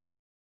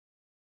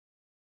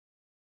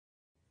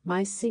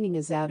 My singing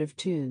is out of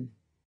tune.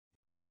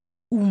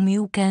 O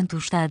meu canto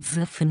está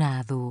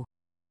desafinado.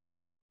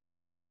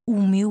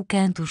 O meu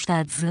canto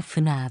está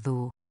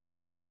desafinado.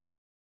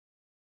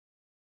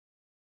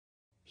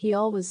 He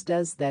always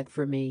does that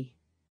for me.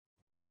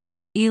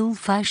 Ele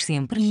faz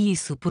sempre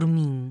isso por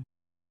mim.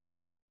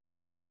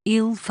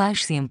 Ele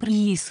faz sempre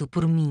isso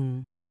por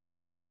mim.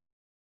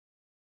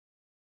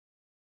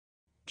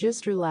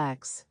 Just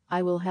relax,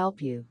 I will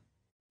help you.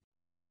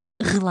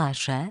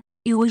 Relaxa,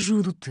 eu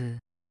ajudo-te.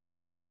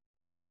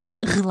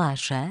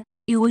 Relaxa,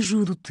 eu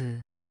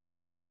ajudo-te.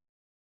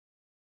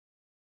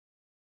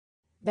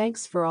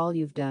 Thanks for all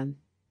you've done.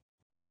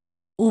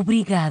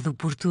 Obrigado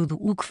por tudo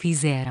o que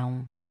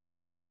fizeram.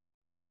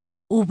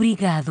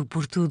 Obrigado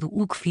por tudo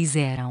o que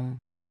fizeram.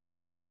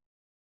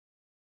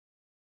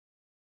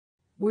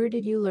 Where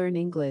did you learn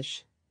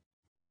English?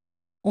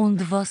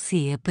 Onde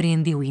você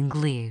aprendeu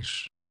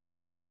inglês?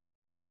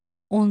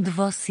 Onde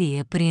você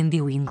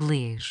aprendeu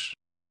inglês?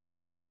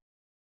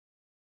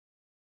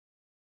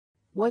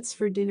 What's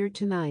for dinner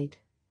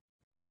tonight?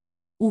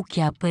 O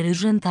que há para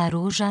jantar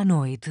hoje à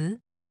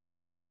noite?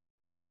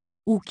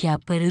 O que há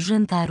para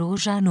jantar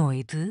hoje à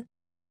noite?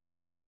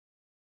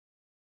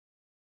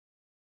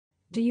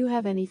 Do you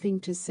have anything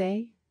to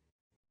say?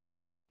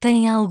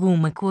 Tem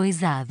alguma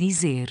coisa a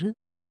dizer?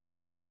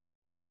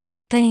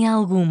 Tem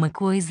alguma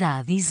coisa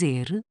a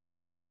dizer?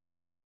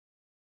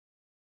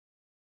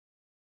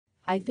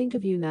 I think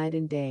of you night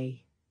and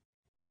day.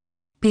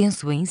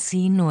 Penso em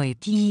si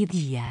noite e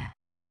dia.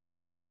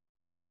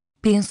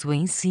 Penso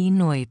em si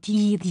noite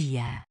e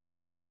dia.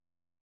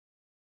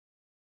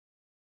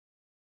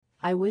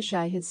 I wish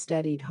I had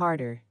studied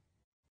harder.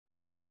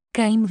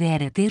 Quem me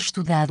dera ter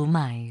estudado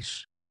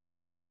mais.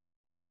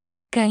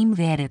 Quem me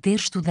dera ter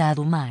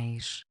estudado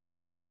mais.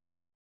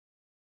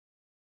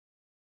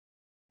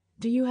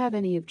 Do you have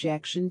any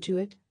objection to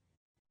it?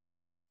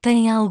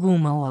 Tem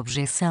alguma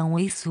objeção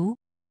a isso?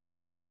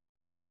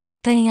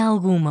 Tem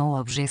alguma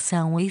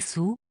objeção a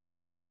isso?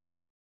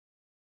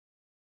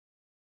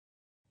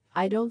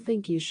 I don't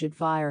think you should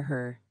fire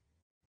her.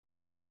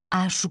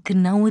 Acho que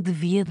não a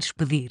devia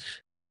despedir.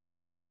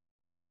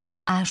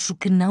 Acho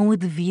que não a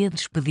devia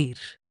despedir.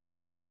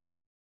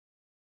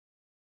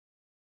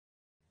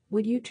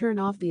 Would you turn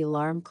off the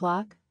alarm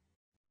clock?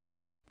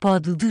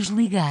 Pode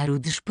desligar o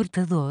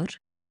despertador?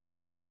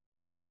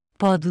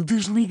 Pode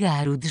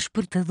desligar o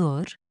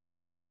despertador?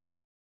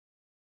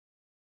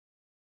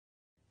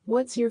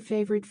 What's your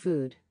favorite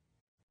food?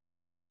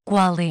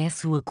 Qual é a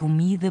sua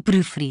comida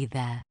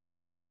preferida?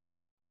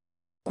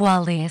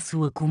 Qual é a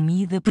sua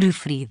comida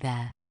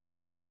preferida?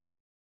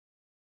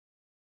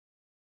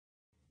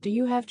 Do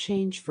you have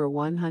change for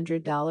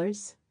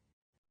 $100?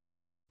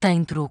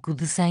 Tem troco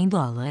de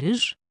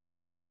 $100?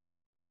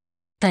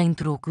 Tem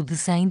troco de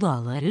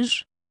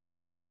 $100?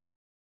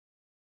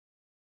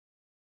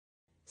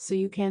 So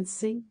you can't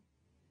sing?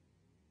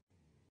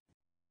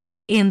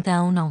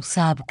 Então não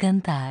sabe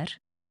cantar?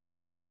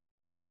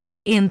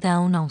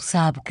 Então não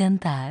sabe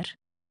cantar?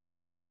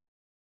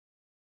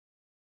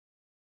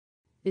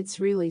 It's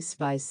really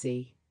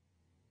spicy.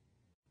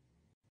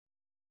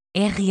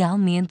 É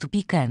realmente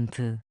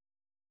picante.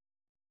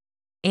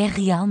 É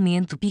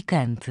realmente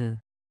picante.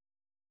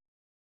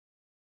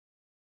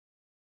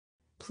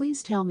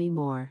 Please tell me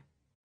more.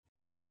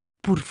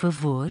 Por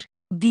favor,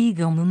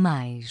 digam-me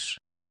mais.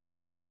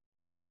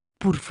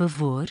 Por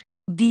favor,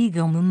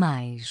 digam-me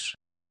mais.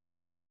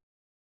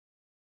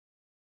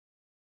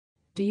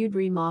 Do you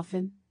dream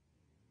often?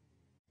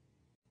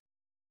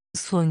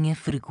 Sonha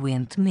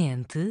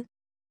frequentemente?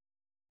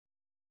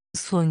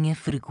 Sonha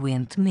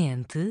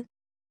frequentemente?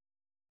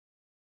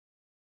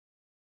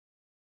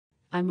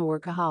 I'm a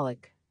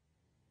workaholic.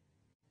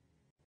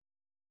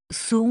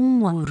 Sou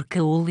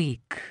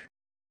workaholic.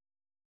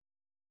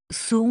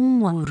 Sou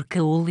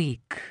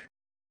workaholic.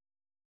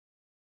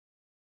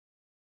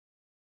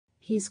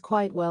 He's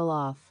quite well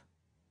off.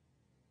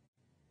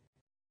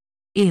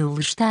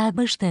 Ele está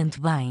bastante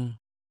bem.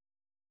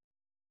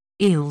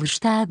 Ele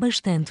está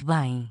bastante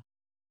bem.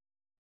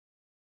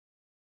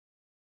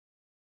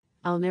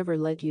 I'll never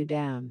let you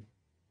down.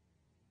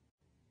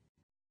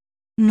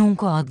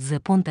 Nunca o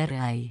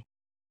desapontarei.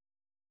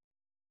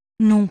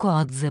 Nunca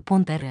o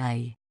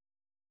desapontarei.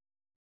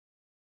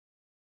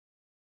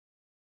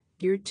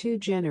 You're too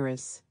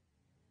generous.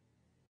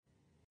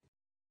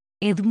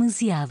 É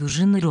demasiado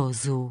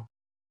generoso.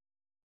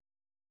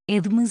 É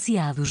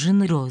demasiado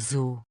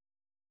generoso.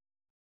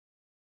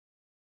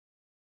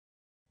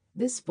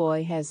 This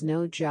boy has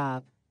no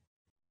job.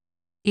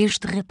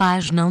 Este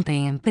rapaz não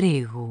tem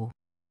emprego.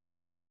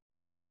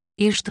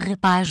 Este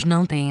rapaz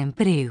não tem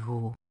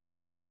emprego.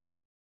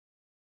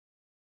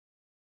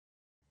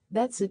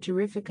 That's a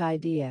terrific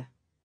idea.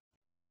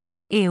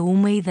 É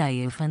uma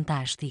ideia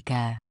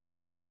fantástica.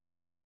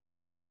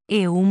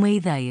 É uma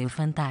ideia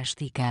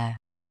fantástica.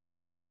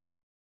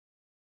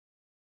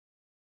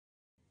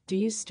 Do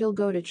you still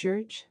go to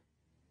church?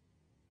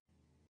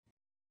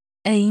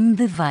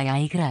 Ainda vai à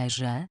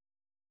igreja?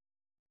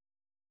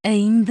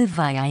 Ainda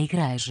vai à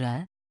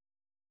igreja?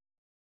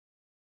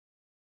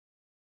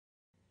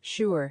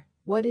 Sure.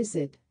 What is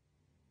it?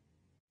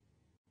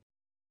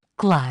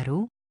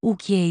 Claro, o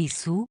que é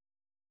isso?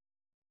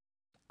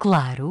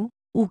 Claro,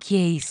 o que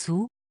é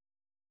isso?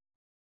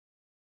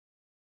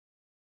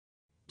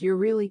 You're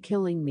really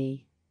killing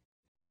me.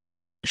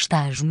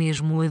 Estás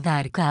mesmo a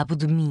dar cabo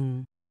de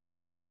mim.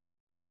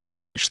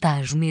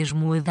 Estás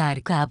mesmo a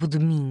dar cabo de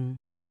mim.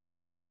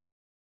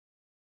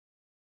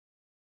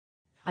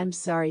 I'm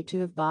sorry to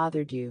have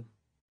bothered you.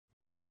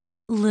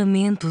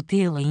 Lamento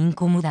tê-la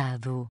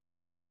incomodado.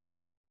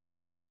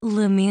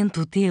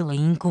 Lamento tê-la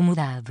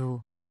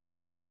incomodado.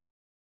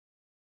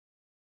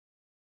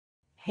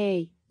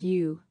 Hey,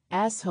 you,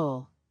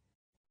 asshole.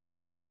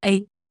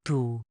 Ei,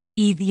 tu,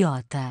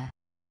 idiota.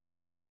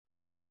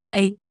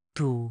 Ei,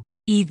 tu,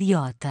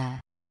 idiota.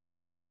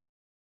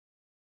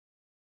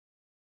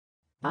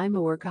 I'm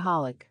a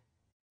workaholic.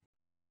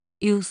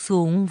 Eu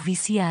sou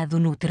viciado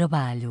no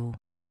trabalho.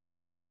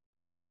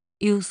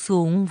 Eu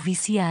sou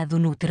viciado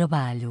no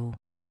trabalho.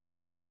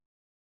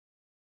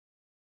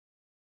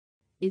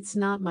 It's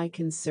not my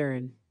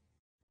concern.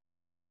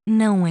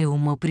 Não é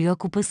uma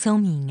preocupação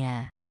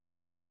minha.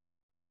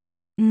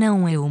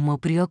 Não é uma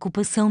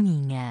preocupação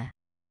minha.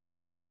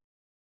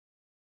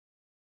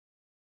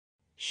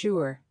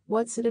 Sure,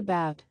 what's it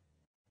about?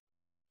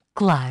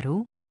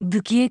 Claro,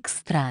 de que é que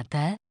se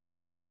trata?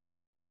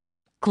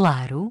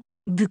 Claro,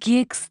 de que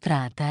é que se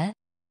trata?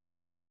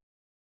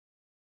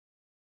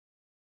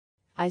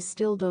 I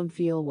still don't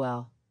feel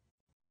well.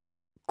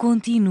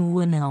 Continuo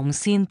a não me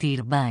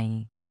sentir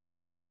bem.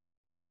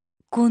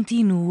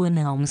 Continuo a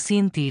não me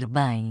sentir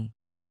bem.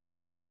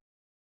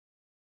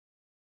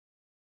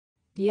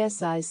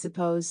 Yes, I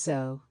suppose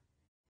so.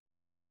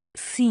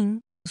 Sim,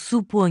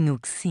 suponho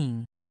que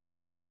sim.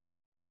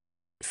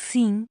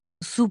 Sim,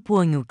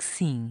 suponho que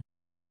sim.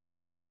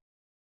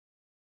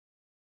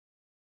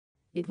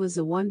 It was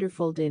a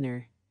wonderful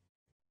dinner.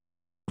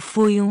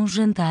 Foi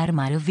jantar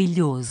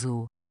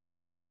maravilhoso.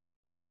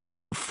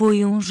 Foi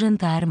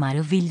jantar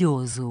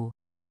maravilhoso.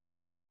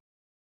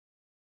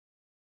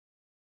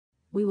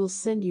 We will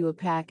send you a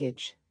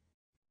package.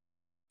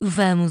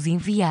 Vamos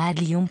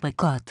enviar-lhe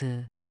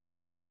pacote.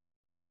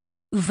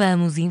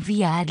 Vamos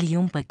enviar-lhe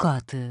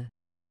pacote.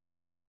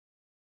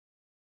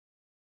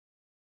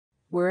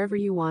 Wherever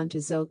you want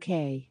is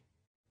okay.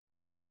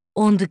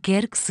 Onde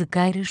quer que se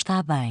queira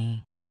está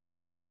bem.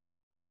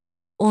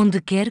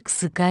 Onde quer que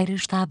se queira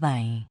está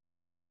bem.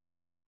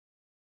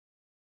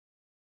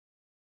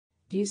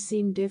 You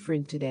seem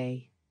different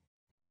today.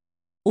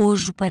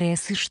 Hoje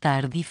parece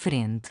estar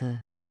diferente.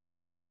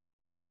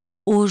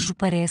 Hoje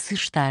parece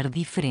estar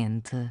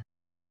diferente.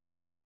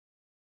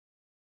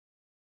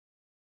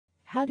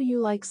 How do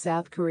you like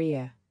South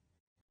Korea?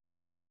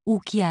 O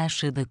que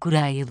acha da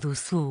Coreia do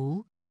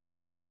Sul?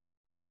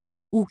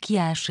 O que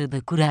acha da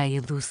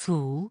Coreia do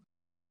Sul?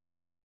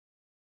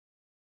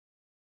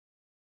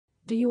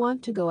 Do you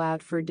want to go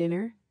out for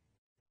dinner?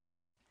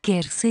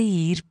 Quer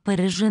sair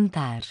para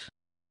jantar.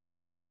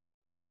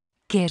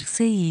 Quer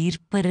sair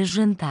para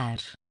jantar.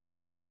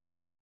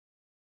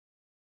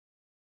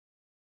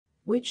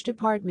 Which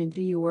department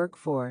do you work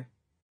for?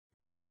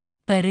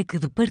 Para que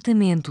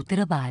departamento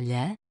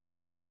trabalha?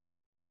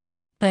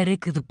 Para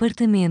que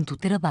departamento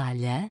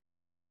trabalha?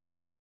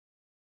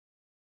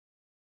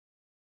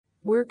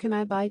 Where can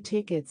I buy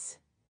tickets?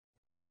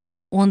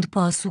 Onde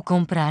posso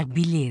comprar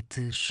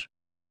bilhetes?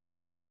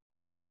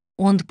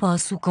 Onde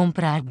posso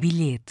comprar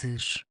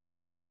bilhetes?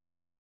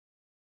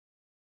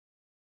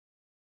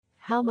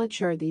 How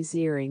much are these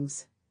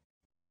earrings?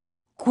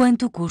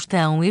 Quanto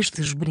custam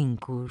estes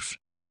brincos?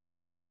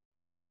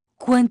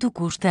 Quanto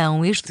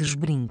custam estes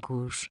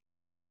brincos?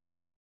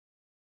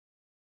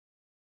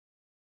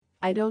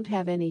 I don't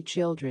have any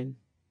children.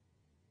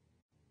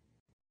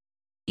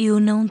 Eu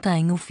não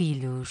tenho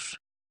filhos.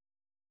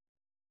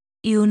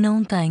 Eu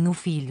não tenho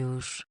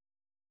filhos.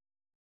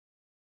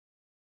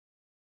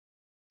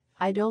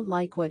 I don't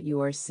like what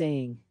you are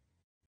saying.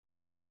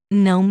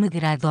 Não me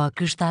agrada o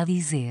que está a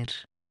dizer.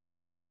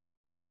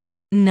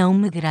 Não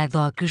me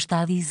agrada o que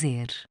está a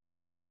dizer.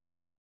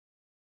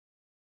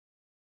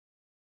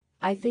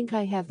 I think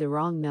I have the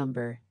wrong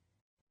number.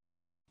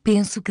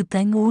 Penso que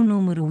tenho o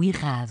número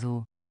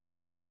errado.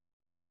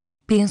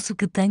 Penso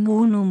que tenho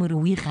o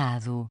número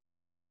errado.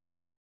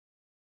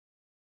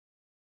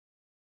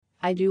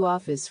 I do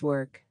office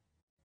work.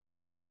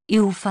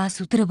 Eu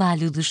faço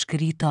trabalho de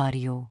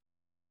escritório.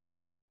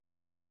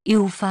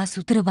 Eu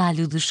faço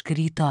trabalho de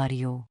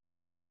escritório.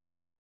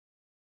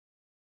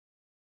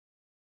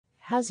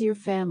 How's your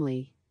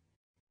family?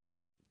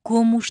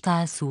 Como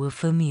está a sua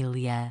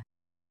família?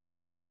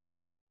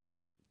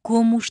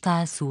 Como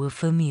está a sua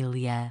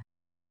família?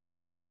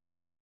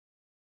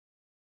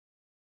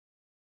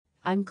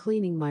 I'm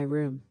cleaning my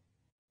room.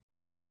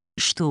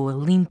 Estou a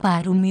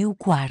limpar o meu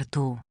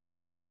quarto.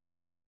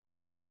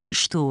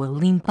 Estou a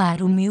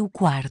limpar o meu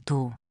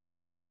quarto.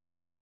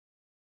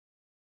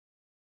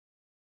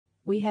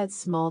 We had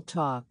small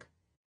talk.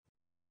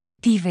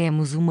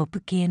 Tivemos uma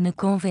pequena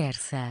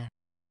conversa.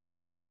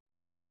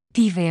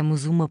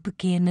 Tivemos uma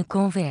pequena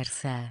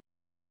conversa.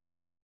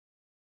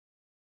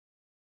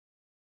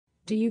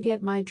 Do you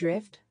get my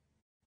drift?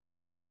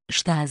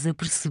 Estás a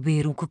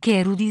perceber o que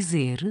quero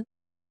dizer?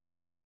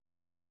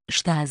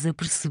 Estás a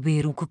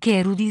perceber o que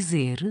quero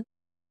dizer?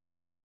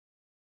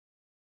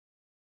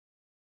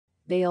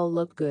 They all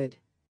look good.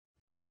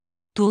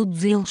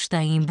 Todos eles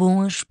têm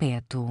bom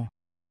aspecto.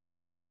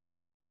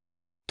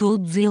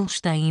 Todos eles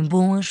têm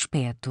bom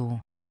aspecto.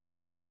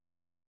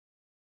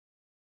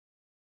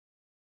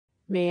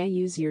 May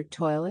I use your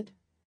toilet?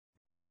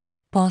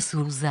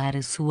 Posso usar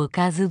a sua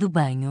casa de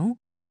banho?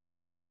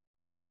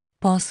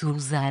 Posso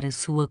usar a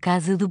sua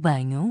casa de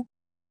banho?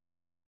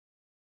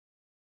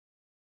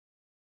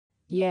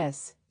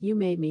 Yes, you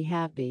made me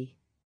happy.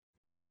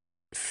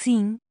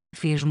 Sim,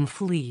 fez-me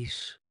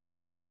feliz.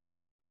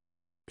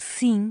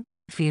 Sim,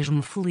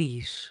 fez-me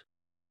feliz.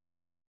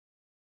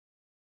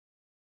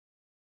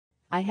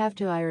 I have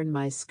to iron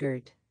my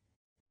skirt.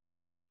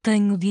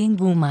 Tenho de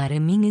engomar a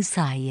minha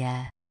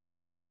saia.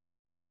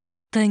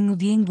 Tenho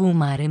de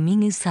engomar a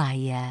minha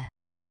saia.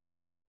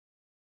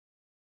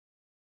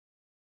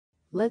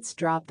 Let's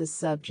drop the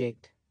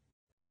subject.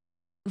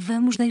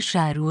 Vamos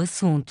deixar o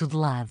assunto de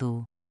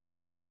lado.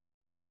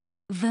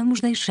 Vamos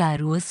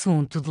deixar o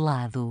assunto de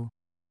lado.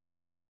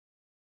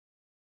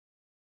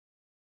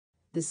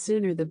 The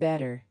sooner the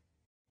better.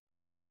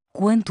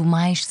 Quanto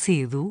mais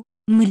cedo,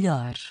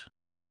 melhor.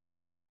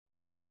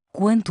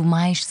 Quanto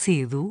mais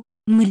cedo,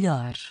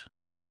 melhor.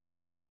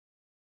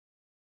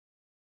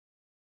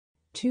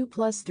 2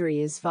 plus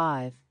 3 is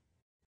 5.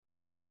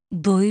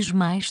 2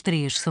 mais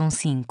 3 são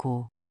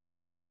 5.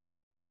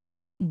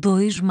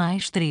 2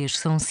 mais 3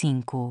 são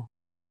 5.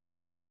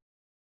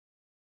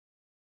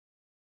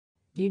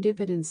 You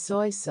dip it in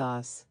soy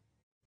sauce.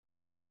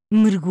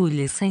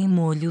 Mergulha sem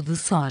molho de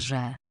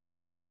soja.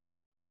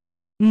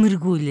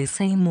 Mergulha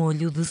sem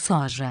molho de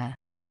soja.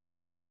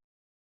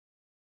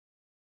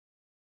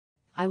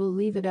 I will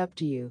leave it up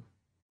to you.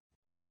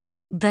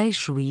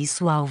 Deixo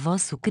isso ao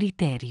vosso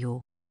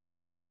critério.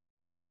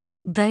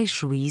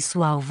 Deixo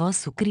isso ao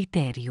vosso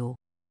critério.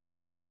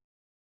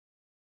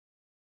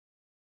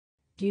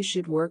 You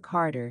should work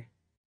harder.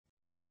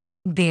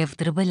 Deve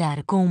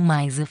trabalhar com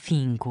mais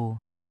afinco.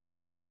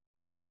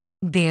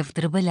 Deve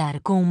trabalhar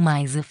com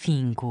mais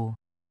afinco.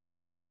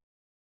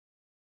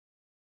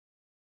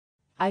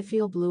 I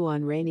feel blue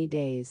on rainy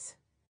days.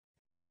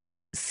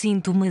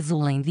 Sinto-me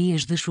azul em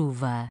dias de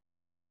chuva.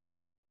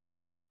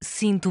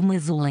 Sinto-me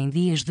azul em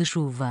dias de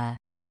chuva.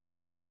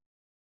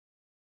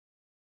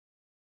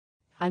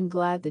 I'm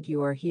glad that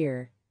you are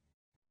here.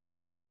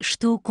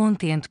 Estou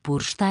contente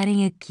por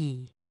estarem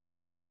aqui.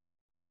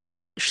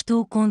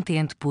 Estou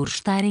contente por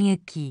estarem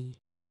aqui.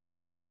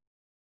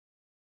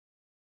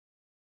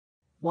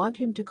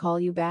 Want him to call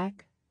you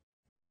back?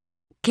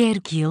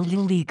 Quer que ele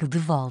lhe ligue de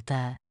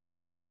volta.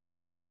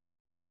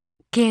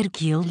 Quer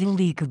que ele lhe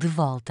ligue de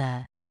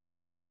volta.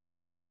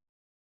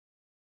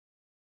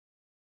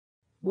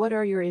 What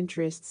are your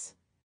interests?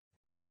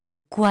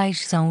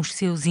 Quais são os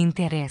seus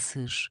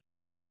interesses?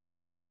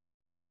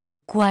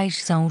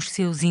 Quais são os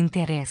seus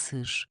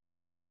interesses?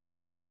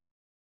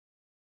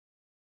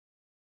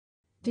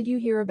 Did you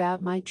hear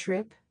about my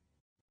trip?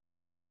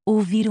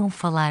 Ouviram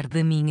falar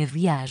da minha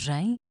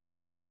viagem?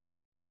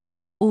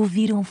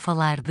 Ouviram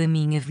falar da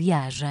minha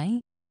viagem?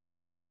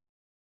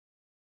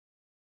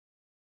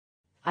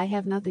 I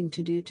have nothing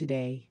to do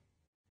today.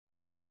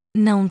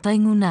 Não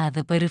tenho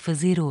nada para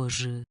fazer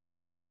hoje.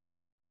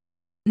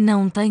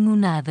 Não tenho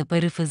nada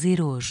para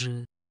fazer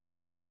hoje.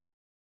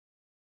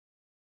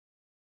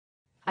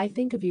 I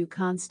think of you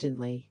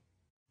constantly.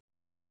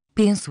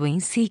 Penso em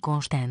si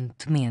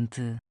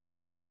constantemente.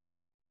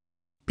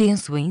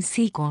 Penso em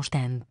si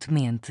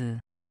constantemente.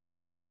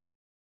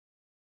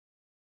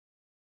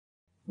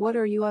 What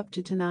are you up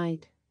to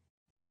tonight?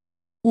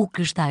 O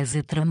que estás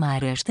a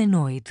tramar esta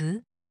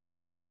noite?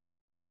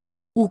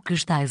 O que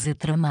estás a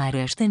tramar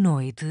esta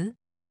noite?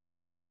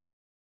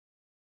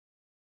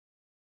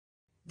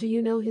 Do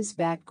you know his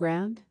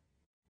background?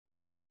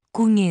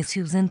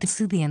 Conhece os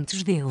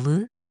antecedentes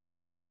dele?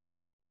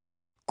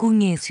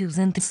 Conhece os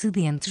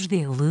antecedentes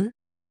dele?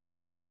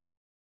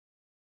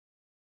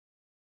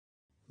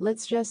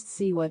 Let's just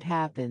see what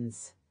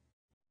happens.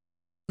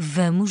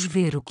 Vamos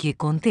ver o que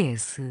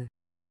acontece.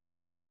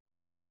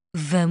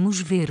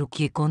 Vamos ver o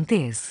que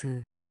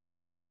acontece.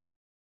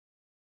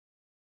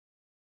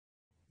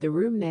 The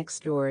room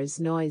next door is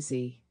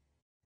noisy.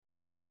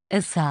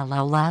 A sala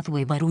ao lado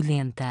é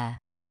barulhenta.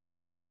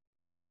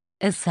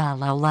 A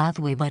sala ao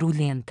lado é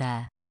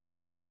barulhenta.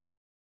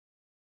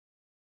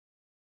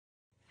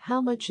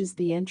 How much is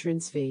the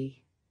entrance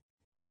fee?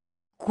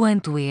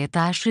 Quanto é a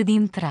taxa de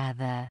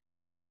entrada?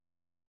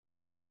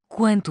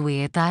 Quanto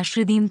é a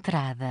taxa de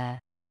entrada?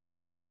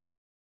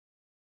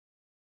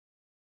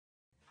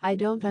 I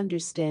don't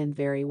understand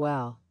very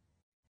well.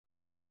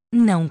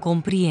 Não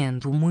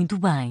compreendo muito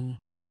bem.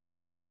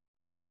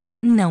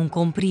 Não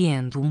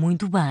compreendo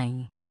muito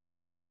bem.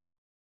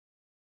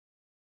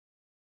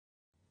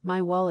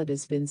 My wallet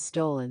has been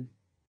stolen.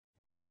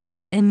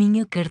 A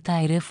minha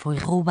carteira foi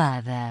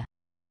roubada.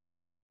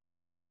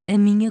 A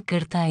minha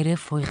carteira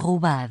foi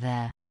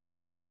roubada.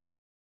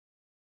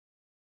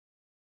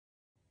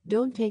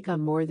 Don't take on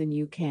more than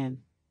you can.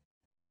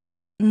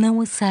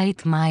 Não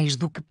aceite mais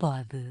do que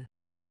pode.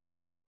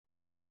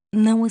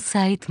 Não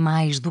aceite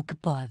mais do que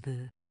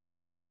pode.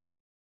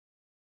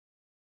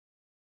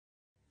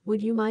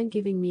 Would you mind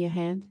giving me a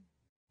hand?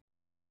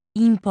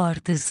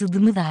 Importa-se de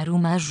me dar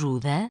uma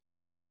ajuda?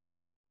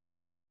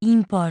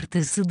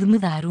 Importa-se de me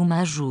dar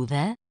uma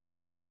ajuda?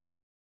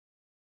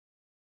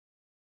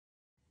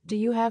 Do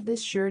you have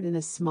this shirt in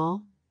a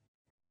small?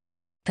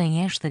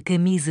 Tem esta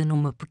camisa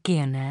numa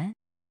pequena?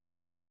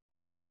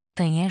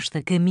 Tem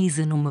esta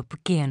camisa numa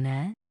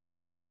pequena?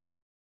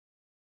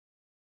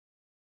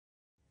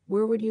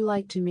 Where would you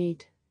like to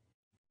meet?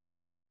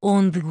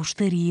 Onde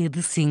gostaria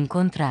de se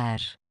encontrar?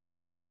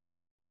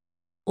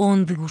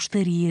 Onde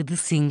gostaria de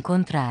se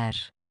encontrar?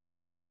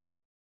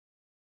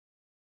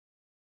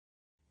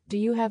 Do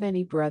you have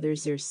any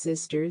brothers or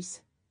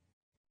sisters?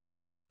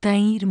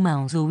 Tem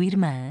irmãos ou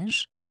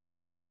irmãs?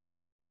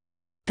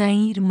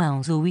 Tem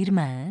irmãos ou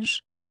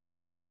irmãs?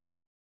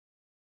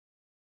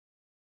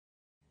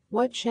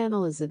 What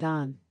channel is it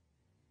on?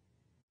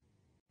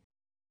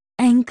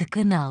 Em que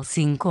canal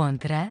se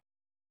encontra?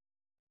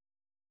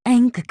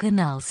 Em que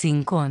canal se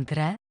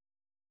encontra?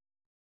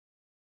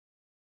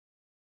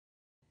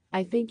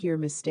 I think you're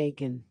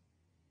mistaken.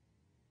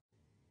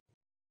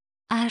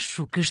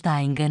 Acho que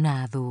está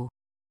enganado.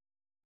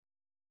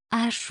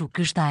 Acho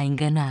que está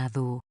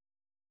enganado.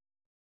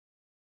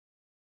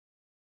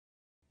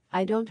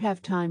 I don't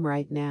have time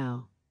right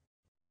now.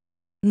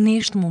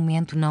 Neste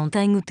momento não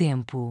tenho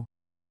tempo.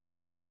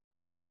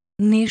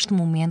 Neste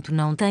momento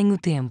não tenho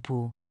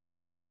tempo.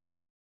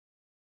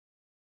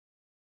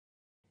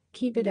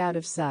 Keep it out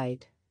of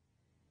sight.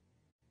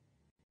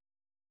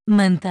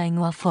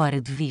 Mantenho-a fora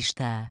de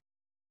vista.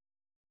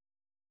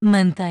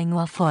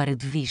 Mantenho-a fora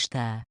de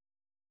vista.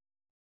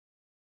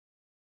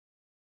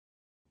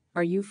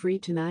 Are you free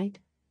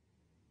tonight?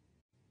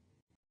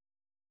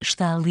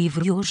 Está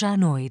livre hoje à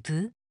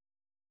noite?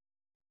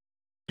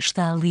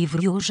 Está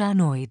livre hoje à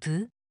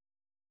noite?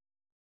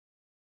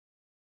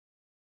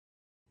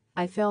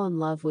 I fell in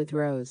love with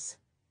Rose.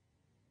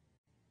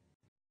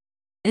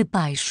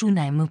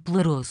 Apaixonei-me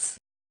pela Rose.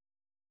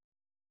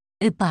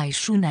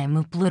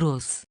 Apaixonei-me pela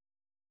Rose.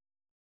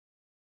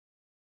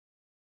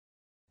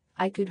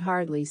 I could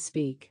hardly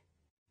speak.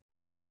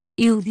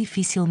 Eu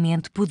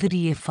dificilmente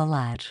poderia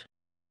falar.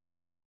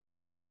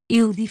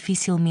 Eu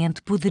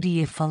dificilmente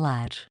poderia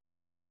falar.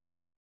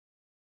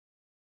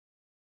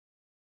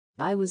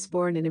 I was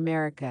born in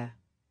America.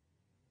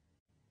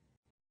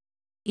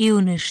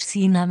 Eu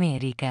nasci na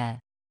América.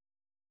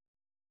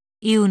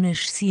 Eu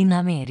nasci na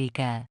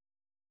América.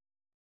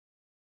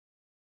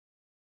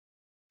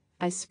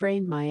 I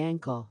sprained my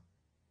ankle.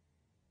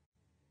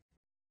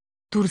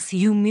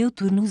 Torci o meu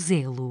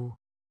tornozelo.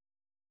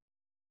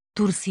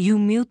 Torci o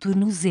meu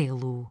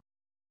tornozelo.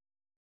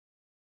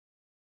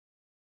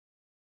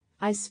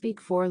 I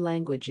speak 4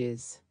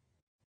 languages.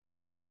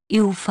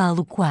 Eu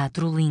falo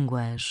 4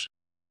 línguas.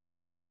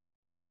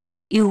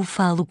 Eu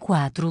falo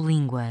 4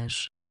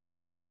 línguas.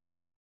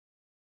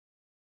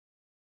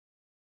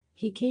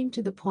 He came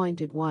to the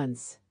point at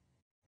once.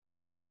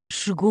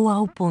 Chegou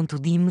ao ponto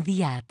de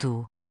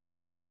imediato.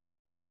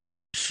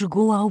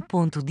 Chegou ao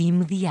ponto de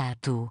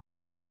imediato.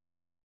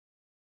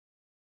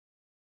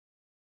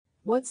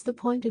 What's the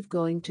point of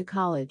going to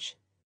college?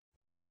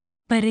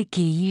 Para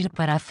que ir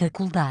para a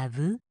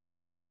faculdade?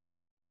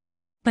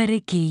 Para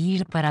que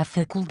ir para a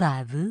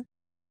faculdade?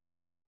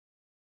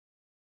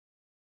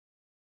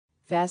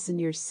 Fasten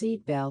your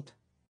seatbelt.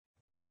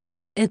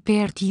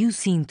 Aperte o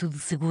cinto de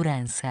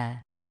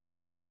segurança.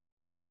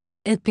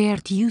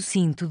 Aperte o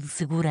cinto de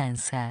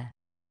segurança.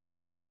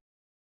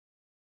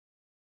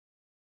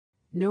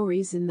 No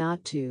reason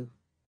not to.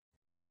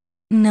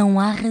 Não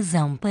há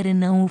razão para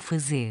não o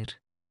fazer.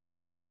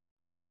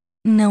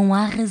 Não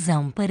há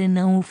razão para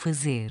não o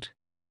fazer.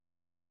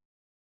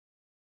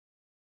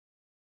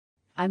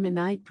 I'm a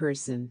night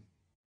person.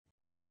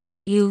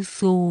 Eu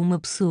sou uma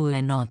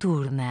pessoa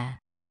noturna.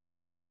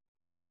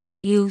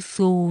 Eu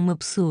sou uma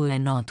pessoa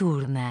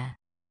noturna.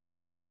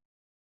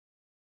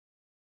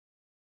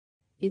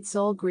 It's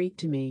all Greek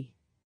to me.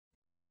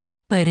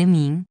 Para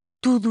mim,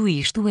 tudo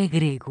isto é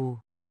grego.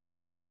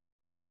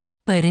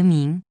 Para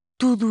mim,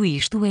 tudo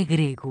isto é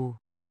grego.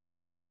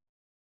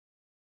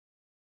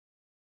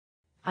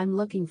 I'm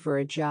looking for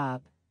a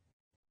job.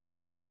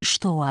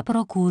 Estou à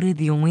procura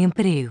de um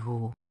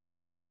emprego.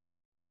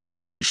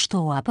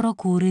 Estou à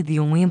procura de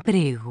um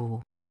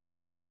emprego.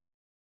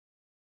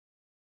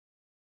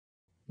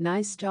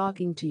 Nice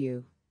talking to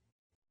you.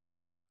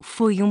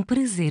 Foi um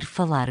prazer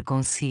falar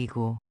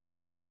consigo.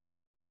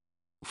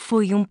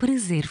 Foi um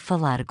prazer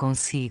falar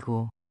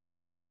consigo.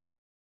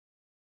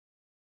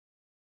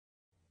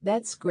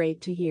 That's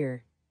great to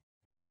hear.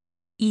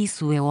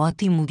 Isso é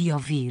ótimo de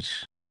ouvir.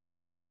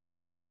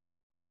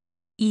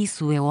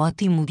 Isso é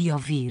ótimo de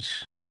ouvir.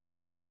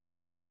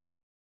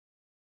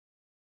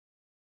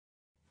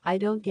 I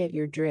don't get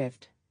your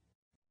drift.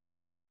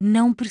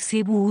 Não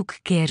percebo o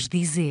que queres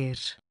dizer.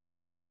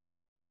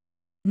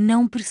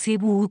 Não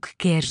percebo o que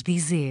queres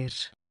dizer.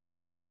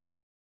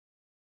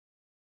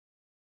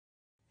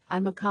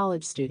 I'm a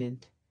college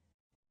student.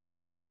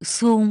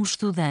 Sou um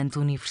estudante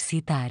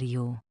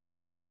universitário.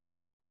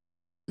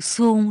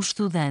 Sou um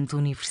estudante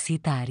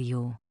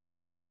universitário.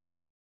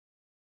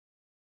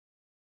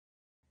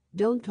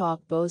 Don't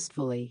talk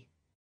boastfully.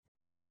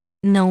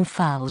 Não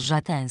fale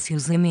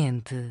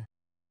jatanciosamente.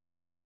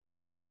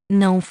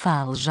 Não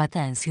fale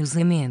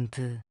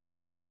jatanciosamente.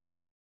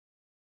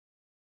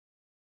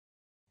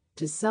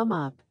 To sum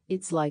up,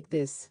 it's like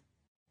this.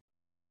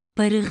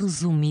 Para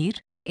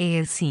resumir, é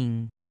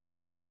assim.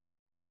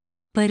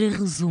 Para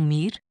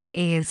resumir,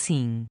 é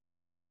assim.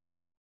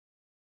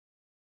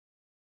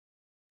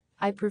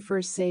 I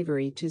prefer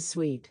savory to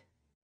sweet.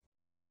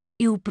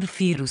 Eu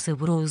prefiro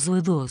saboroso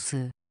a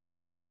doce.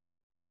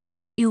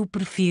 Eu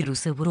prefiro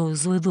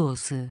saboroso a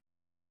doce.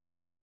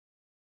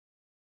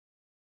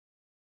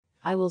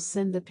 I will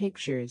send the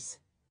pictures.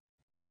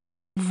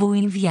 Vou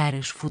enviar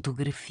as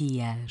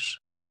fotografias.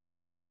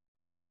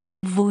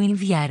 Vou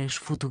enviar as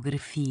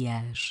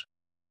fotografias.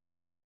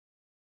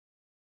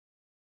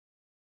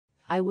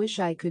 I wish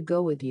I could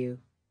go with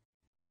you.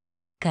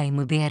 Quem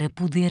me dera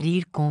poder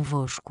ir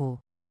convosco.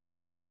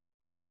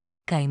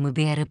 Quem me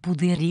dera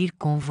poder ir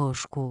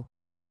convosco.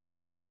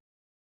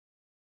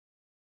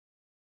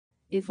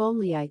 If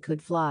only I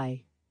could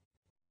fly.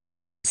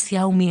 Se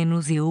ao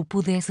menos eu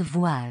pudesse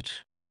voar.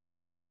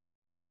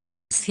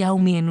 Se ao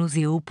menos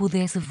eu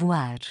pudesse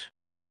voar.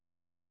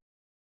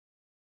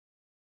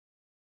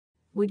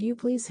 Would you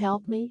please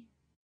help me?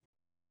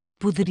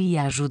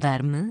 Poderia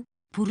ajudar-me,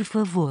 por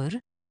favor?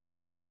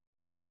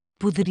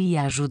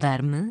 Poderia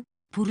ajudar-me,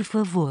 por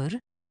favor?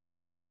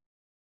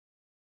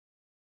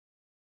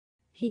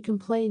 He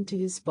complained to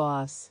his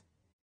boss.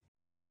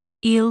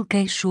 Ele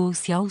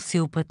queixou-se ao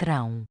seu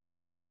patrão.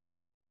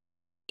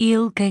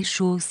 Ele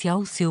queixou-se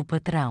ao seu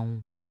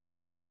patrão.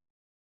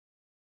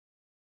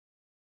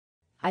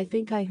 I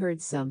think I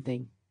heard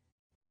something.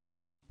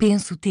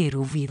 Penso ter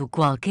ouvido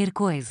qualquer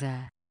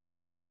coisa.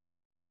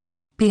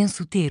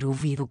 Penso ter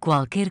ouvido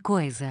qualquer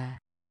coisa.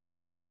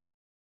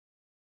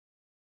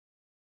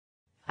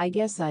 I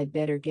guess I'd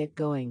better get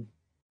going.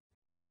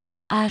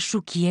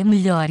 Acho que é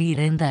melhor ir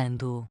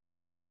andando.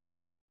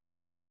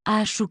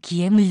 Acho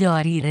que é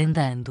melhor ir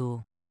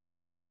andando.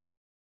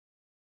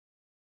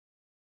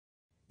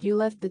 You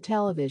left the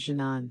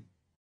television on.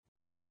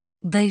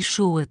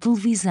 Deixou a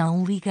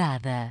televisão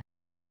ligada.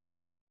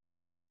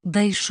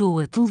 Deixou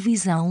a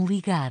televisão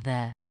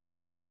ligada.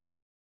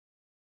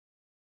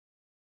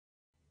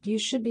 You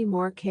should be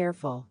more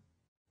careful.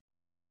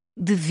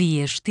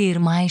 Devias ter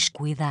mais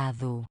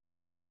cuidado.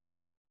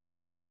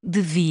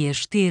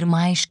 Devias ter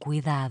mais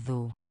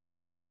cuidado.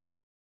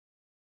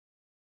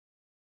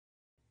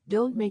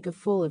 Don't make a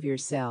fool of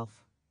yourself.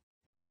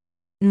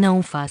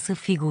 Não faça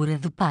figura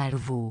de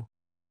parvo.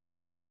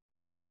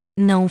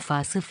 Não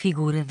faça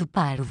figura de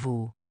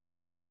parvo.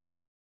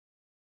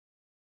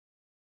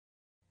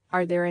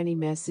 Are there any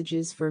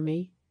messages for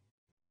me?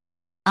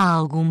 Há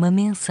alguma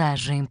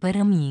mensagem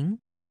para mim?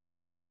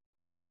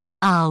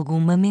 Há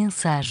alguma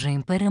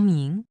mensagem para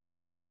mim?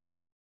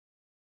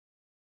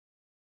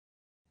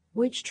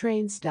 Which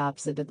train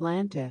stops at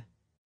Atlanta?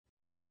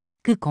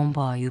 Que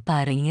comboio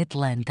para em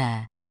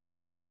Atlanta?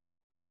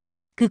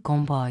 Que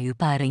comboio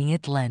para em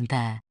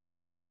Atlanta?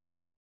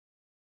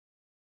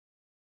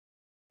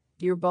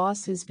 Your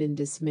boss has been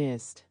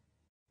dismissed.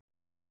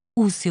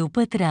 O seu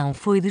patrão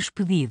foi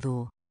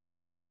despedido.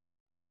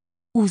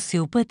 O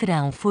seu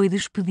patrão foi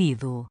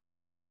despedido.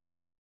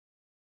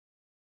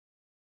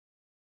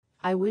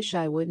 I wish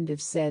I wouldn't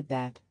have said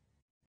that.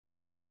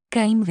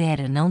 Quem me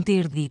dera não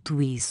ter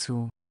dito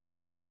isso.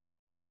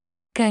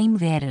 Quem me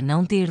dera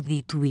não ter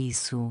dito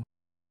isso.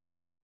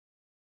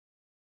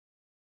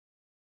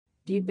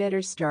 You'd better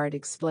start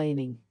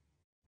explaining.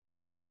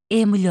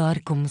 É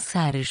melhor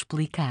começar a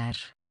explicar.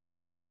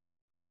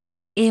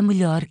 É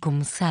melhor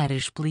começar a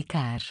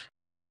explicar.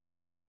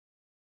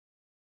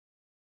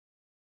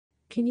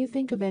 Can you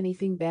think of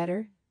anything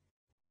better?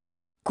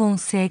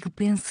 Consegue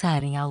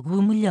pensar em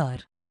algo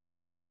melhor?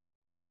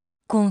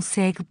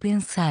 Consegue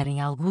pensar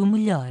em algo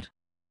melhor?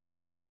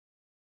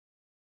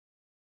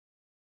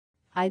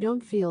 I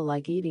don't feel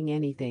like eating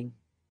anything.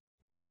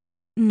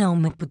 Não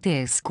me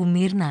apetece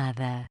comer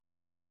nada.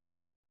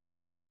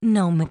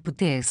 Não me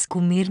apetece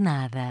comer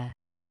nada.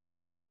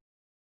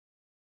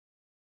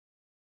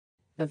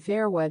 A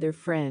fair weather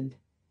friend.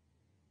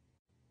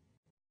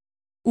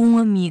 Um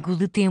amigo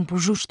de tempo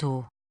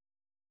justo.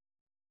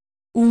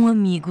 Um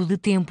amigo de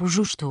tempo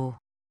justo.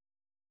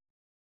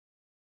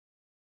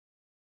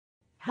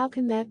 How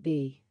can that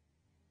be?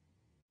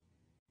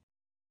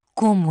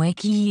 Como é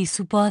que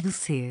isso pode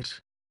ser?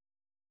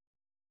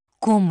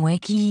 Como é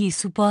que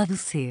isso pode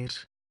ser?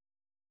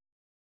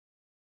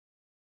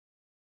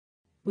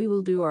 We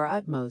will do our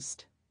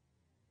utmost.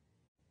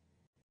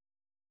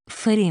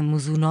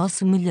 Faremos o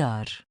nosso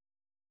melhor.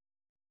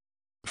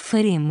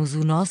 Faremos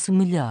o nosso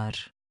melhor.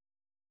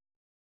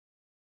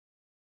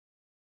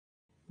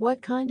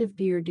 What kind of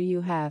beer do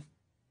you have?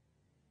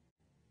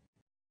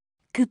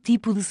 Que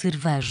tipo de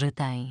cerveja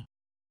tem?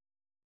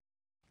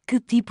 Que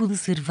tipo de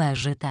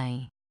cerveja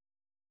tem?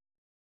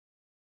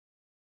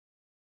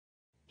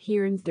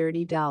 Here in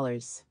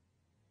 $30.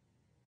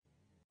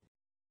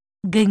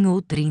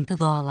 Ganhou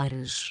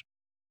 $30.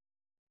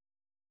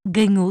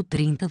 Ganhou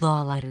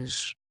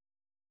 $30.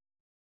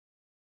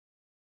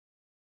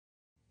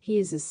 He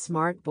is a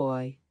smart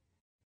boy.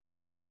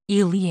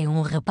 Ele é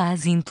um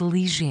rapaz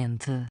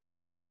inteligente.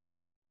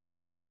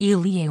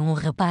 Ele é um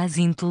rapaz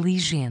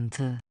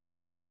inteligente.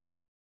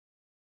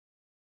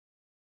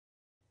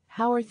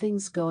 How are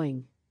things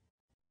going?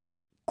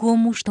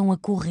 Como estão a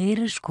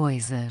correr as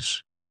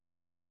coisas?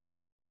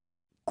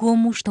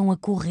 Como estão a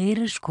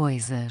correr as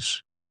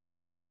coisas?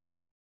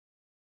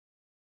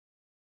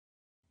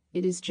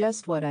 It is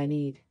just what I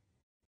need.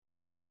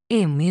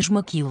 É mesmo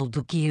aquilo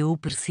do que eu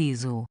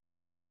preciso.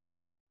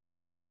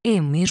 É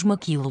mesmo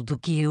aquilo do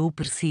que eu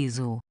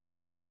preciso.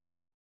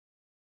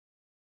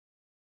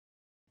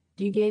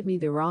 You gave me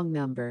the wrong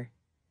number.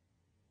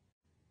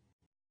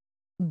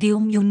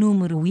 Deu-me o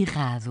número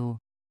errado.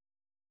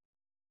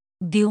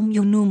 Deu-me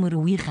o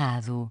número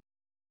errado.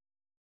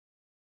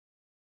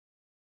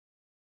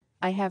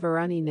 I have a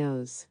runny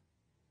nose.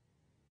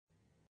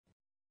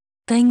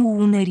 Tenho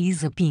o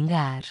nariz a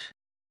pingar.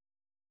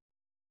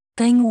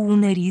 Tenho o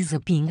nariz a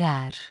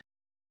pingar.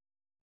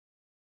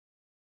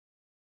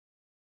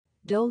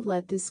 Don't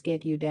let this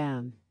get you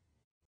down.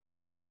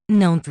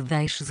 Não te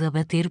deixes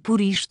abater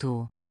por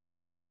isto.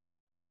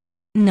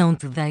 Não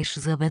te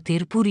deixes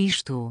abater por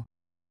isto.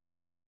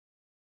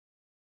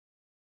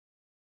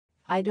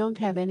 I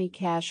don't have any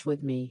cash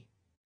with me.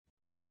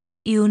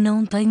 Eu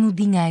não tenho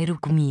dinheiro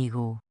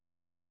comigo.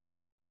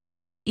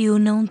 Eu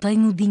não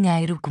tenho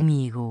dinheiro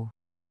comigo.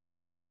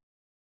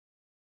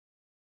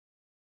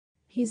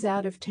 He's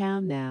out of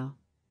town now.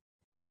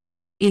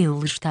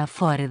 Ele está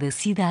fora da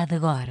cidade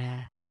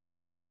agora.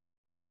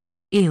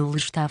 Ele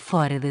está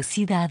fora da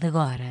cidade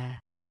agora.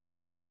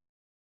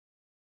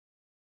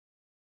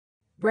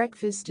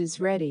 Breakfast is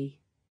ready.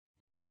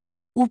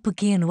 O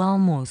pequeno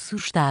almoço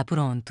está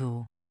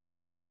pronto.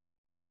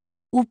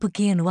 O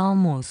pequeno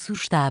almoço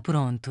está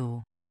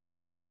pronto.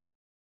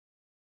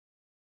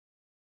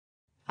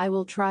 I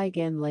will try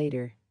again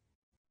later.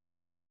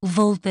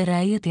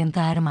 Voltarei a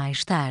tentar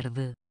mais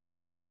tarde.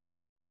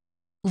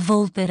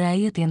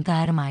 Voltarei a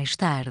tentar mais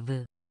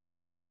tarde.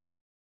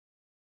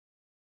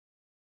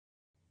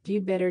 You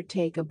better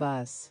take a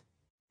bus.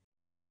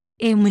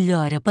 É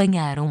melhor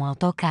apanhar um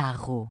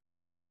autocarro.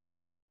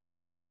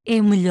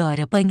 É melhor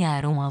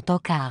apanhar um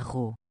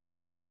autocarro.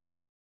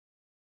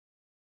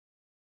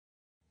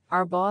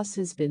 Our boss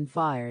has been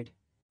fired.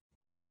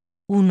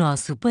 O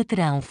nosso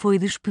patrão foi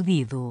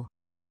despedido.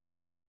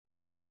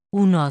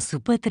 O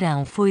nosso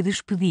patrão foi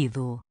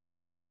despedido.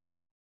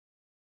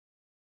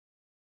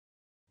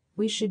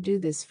 We should do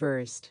this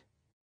first.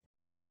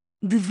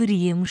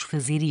 Deveríamos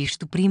fazer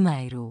isto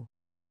primeiro.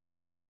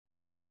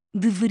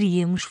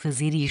 Deveríamos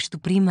fazer isto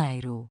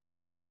primeiro.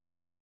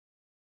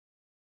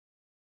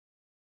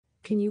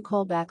 Can you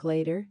call back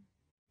later?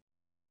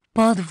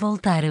 Pode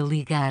voltar a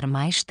ligar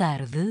mais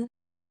tarde?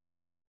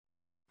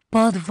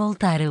 Pode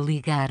voltar a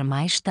ligar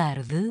mais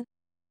tarde?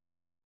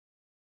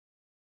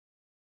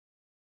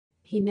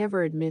 He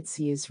never admits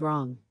he is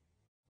wrong.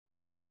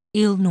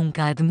 Ele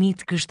nunca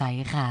admite que está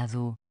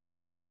errado.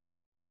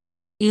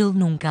 Ele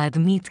nunca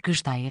admite que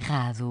está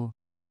errado.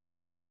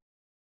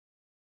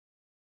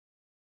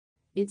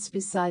 It's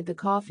beside the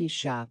coffee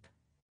shop.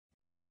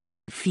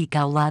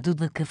 Fica ao lado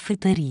da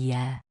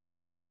cafetaria.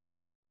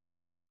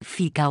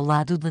 Fica ao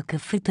lado da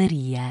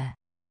cafetaria.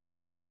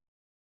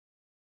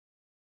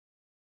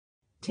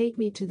 Take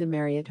me to the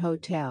Marriott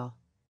Hotel.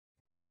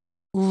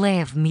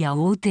 Leve-me ao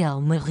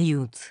Hotel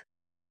Marriott.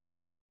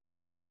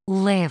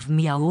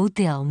 Leve-me ao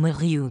Hotel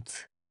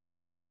Marriott.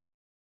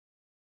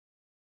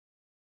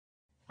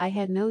 I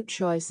had no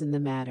choice in the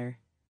matter.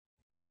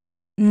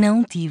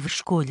 Não tive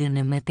escolha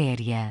na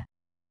matéria.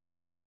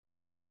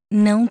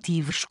 Não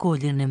tive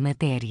escolha na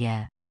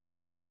matéria.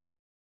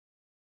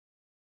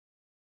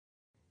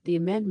 The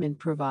amendment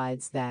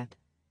provides that.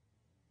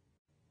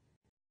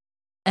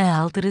 A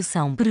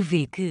alteração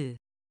prevê que.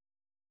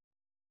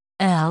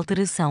 A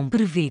alteração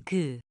prevê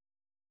que.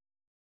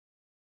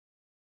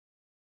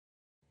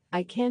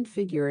 I can't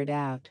figure it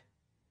out.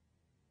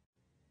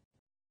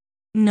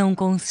 Não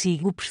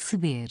consigo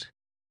perceber.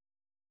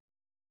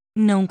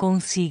 Não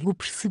consigo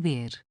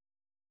perceber.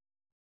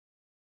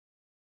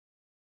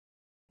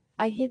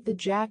 I hit the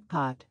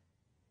jackpot.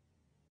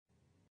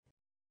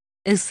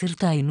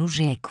 Acertei no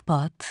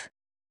jackpot.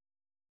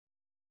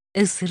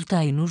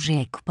 Acertei no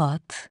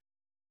jackpot.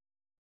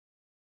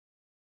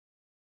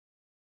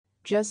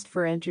 Just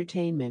for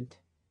entertainment.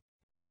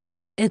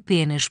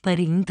 Apenas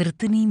para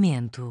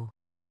entretenimento.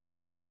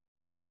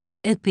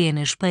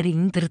 Apenas para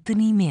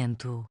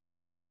entretenimento.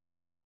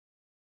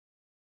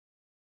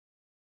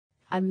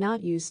 I'm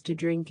not used to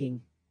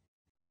drinking.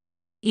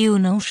 Eu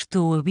não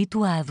estou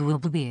habituado a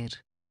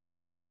beber.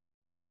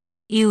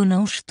 Eu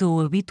não estou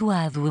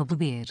habituado a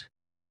beber.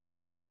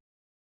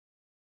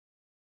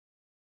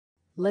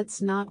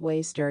 Let's not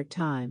waste our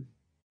time.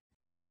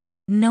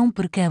 Não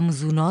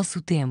percamos o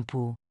nosso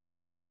tempo.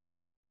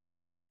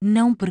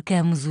 Não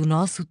percamos o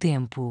nosso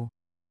tempo.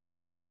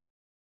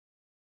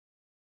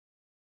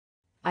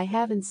 I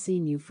haven't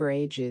seen you for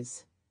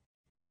ages.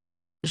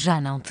 Já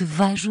não te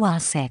vejo há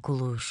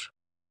séculos.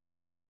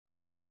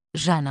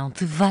 Já não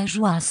te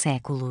vejo há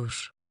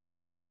séculos.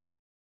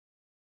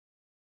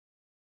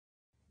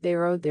 They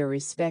rode their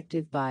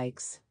respective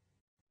bikes.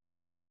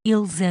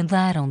 Eles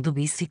andaram de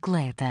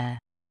bicicleta.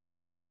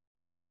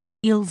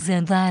 Eles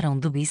andaram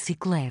de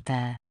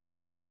bicicleta.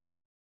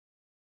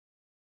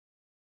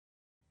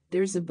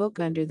 There's a book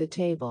under the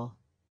table.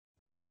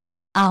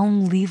 Há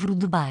um livro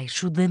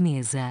debaixo da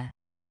mesa.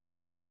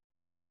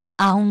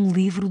 Há um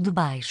livro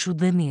debaixo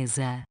da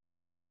mesa.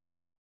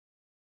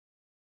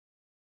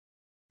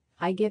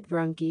 I get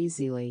drunk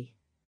easily.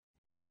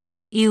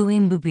 Eu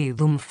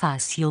embebedo-me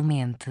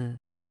facilmente.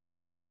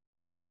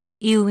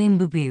 Eu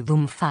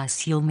embebedo-me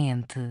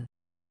facilmente.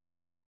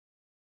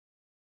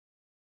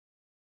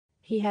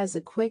 He has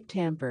a quick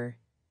temper.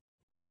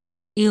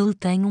 Ele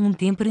tem um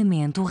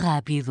temperamento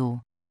rápido.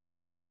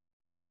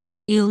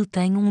 Ele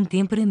tem um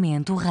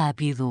temperamento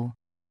rápido.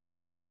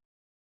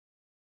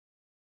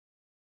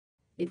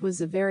 It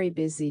was a very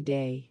busy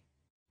day.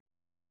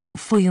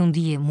 Foi um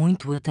dia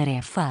muito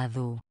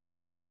atarefado.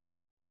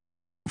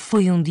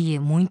 Foi um dia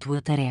muito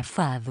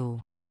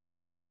atarefado.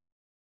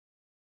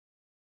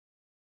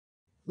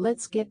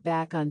 Let's get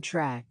back on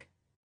track.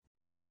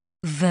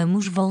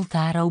 Vamos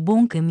voltar ao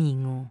bom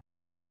caminho.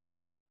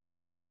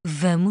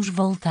 Vamos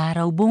voltar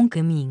ao bom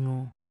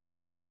caminho.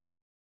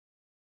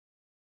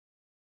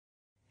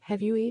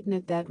 Have you eaten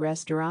at that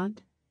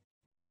restaurant?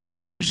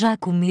 Já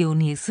comeu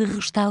nesse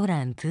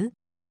restaurante?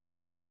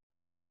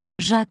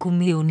 Já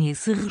comeu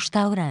nesse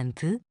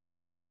restaurante?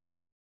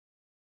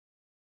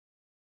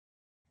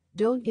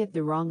 Don't get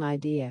the wrong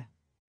idea.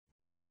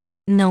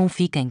 Não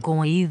fiquem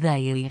com a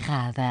ideia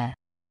errada.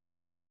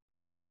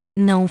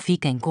 Não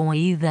fiquem com a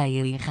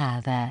ideia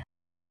errada.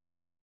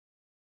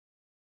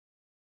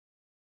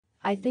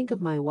 I think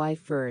of my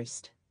wife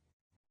first.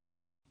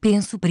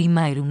 Penso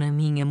primeiro na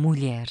minha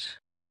mulher.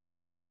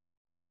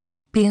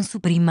 Penso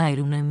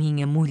primeiro na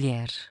minha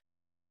mulher.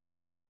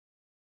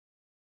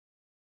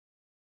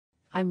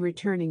 I'm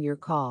returning your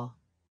call.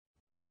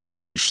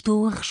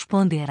 Estou a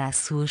responder à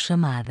sua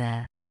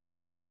chamada.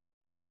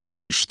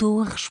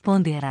 Estou a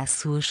responder à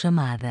sua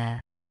chamada.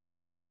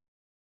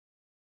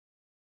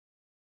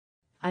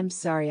 I'm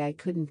sorry I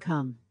couldn't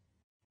come.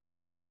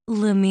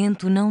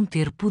 Lamento não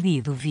ter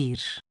podido vir.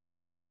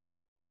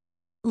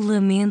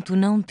 Lamento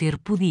não ter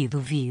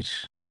podido vir.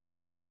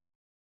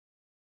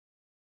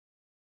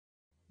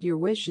 Your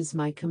wish is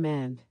my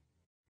command.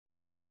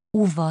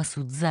 O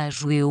vosso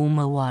desejo é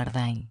uma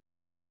ordem.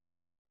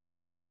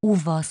 O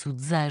vosso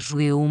desejo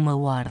é uma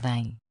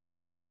ordem.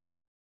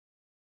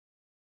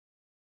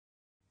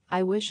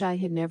 I wish I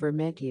had never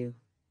met you.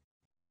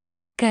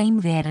 Quem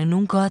me dera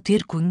nunca o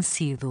ter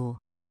conhecido.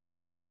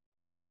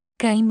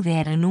 Quem me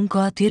dera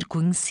nunca o ter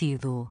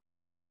conhecido.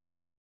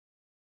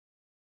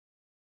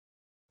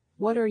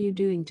 What are you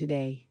doing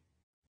today?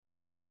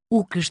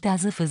 O que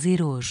estás a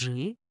fazer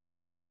hoje?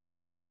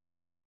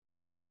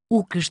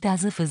 O que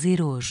estás a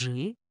fazer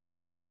hoje?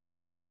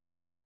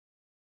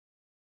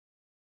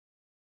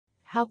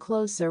 How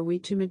close are we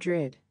to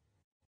Madrid?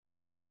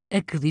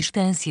 A que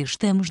distância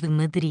estamos de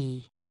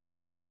Madrid?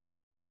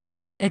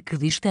 A que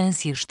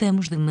distância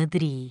estamos de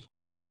Madrid?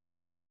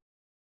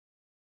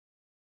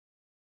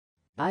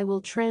 I will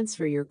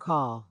transfer your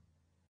call.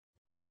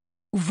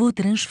 Vou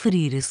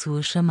transferir a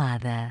sua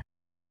chamada.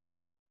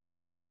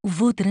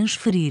 Vou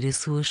transferir a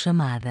sua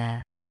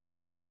chamada.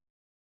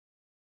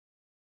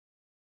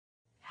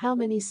 How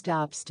many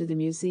stops to the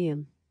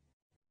museum?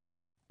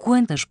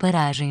 Quantas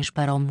paragens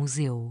para o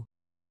museu?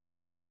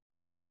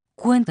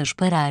 Quantas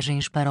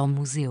paragens para o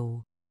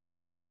museu?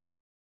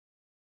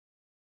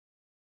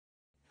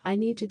 I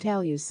need to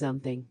tell you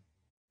something.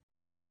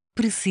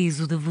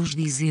 Preciso de vos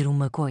dizer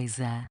uma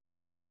coisa.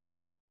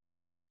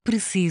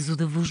 Preciso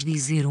de vos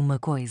dizer uma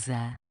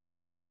coisa.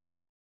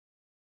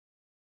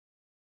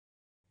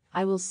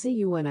 I will see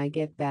you when I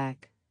get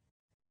back.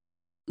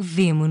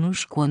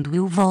 Vemo-nos quando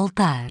eu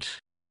voltar.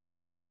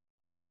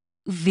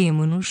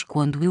 Vemo-nos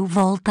quando eu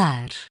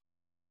voltar.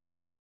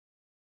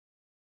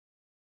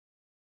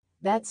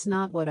 That's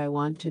not what I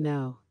want to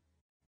know.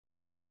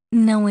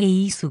 Não é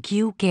isso que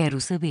eu quero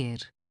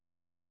saber.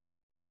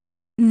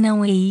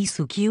 Não é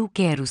isso que eu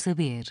quero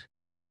saber.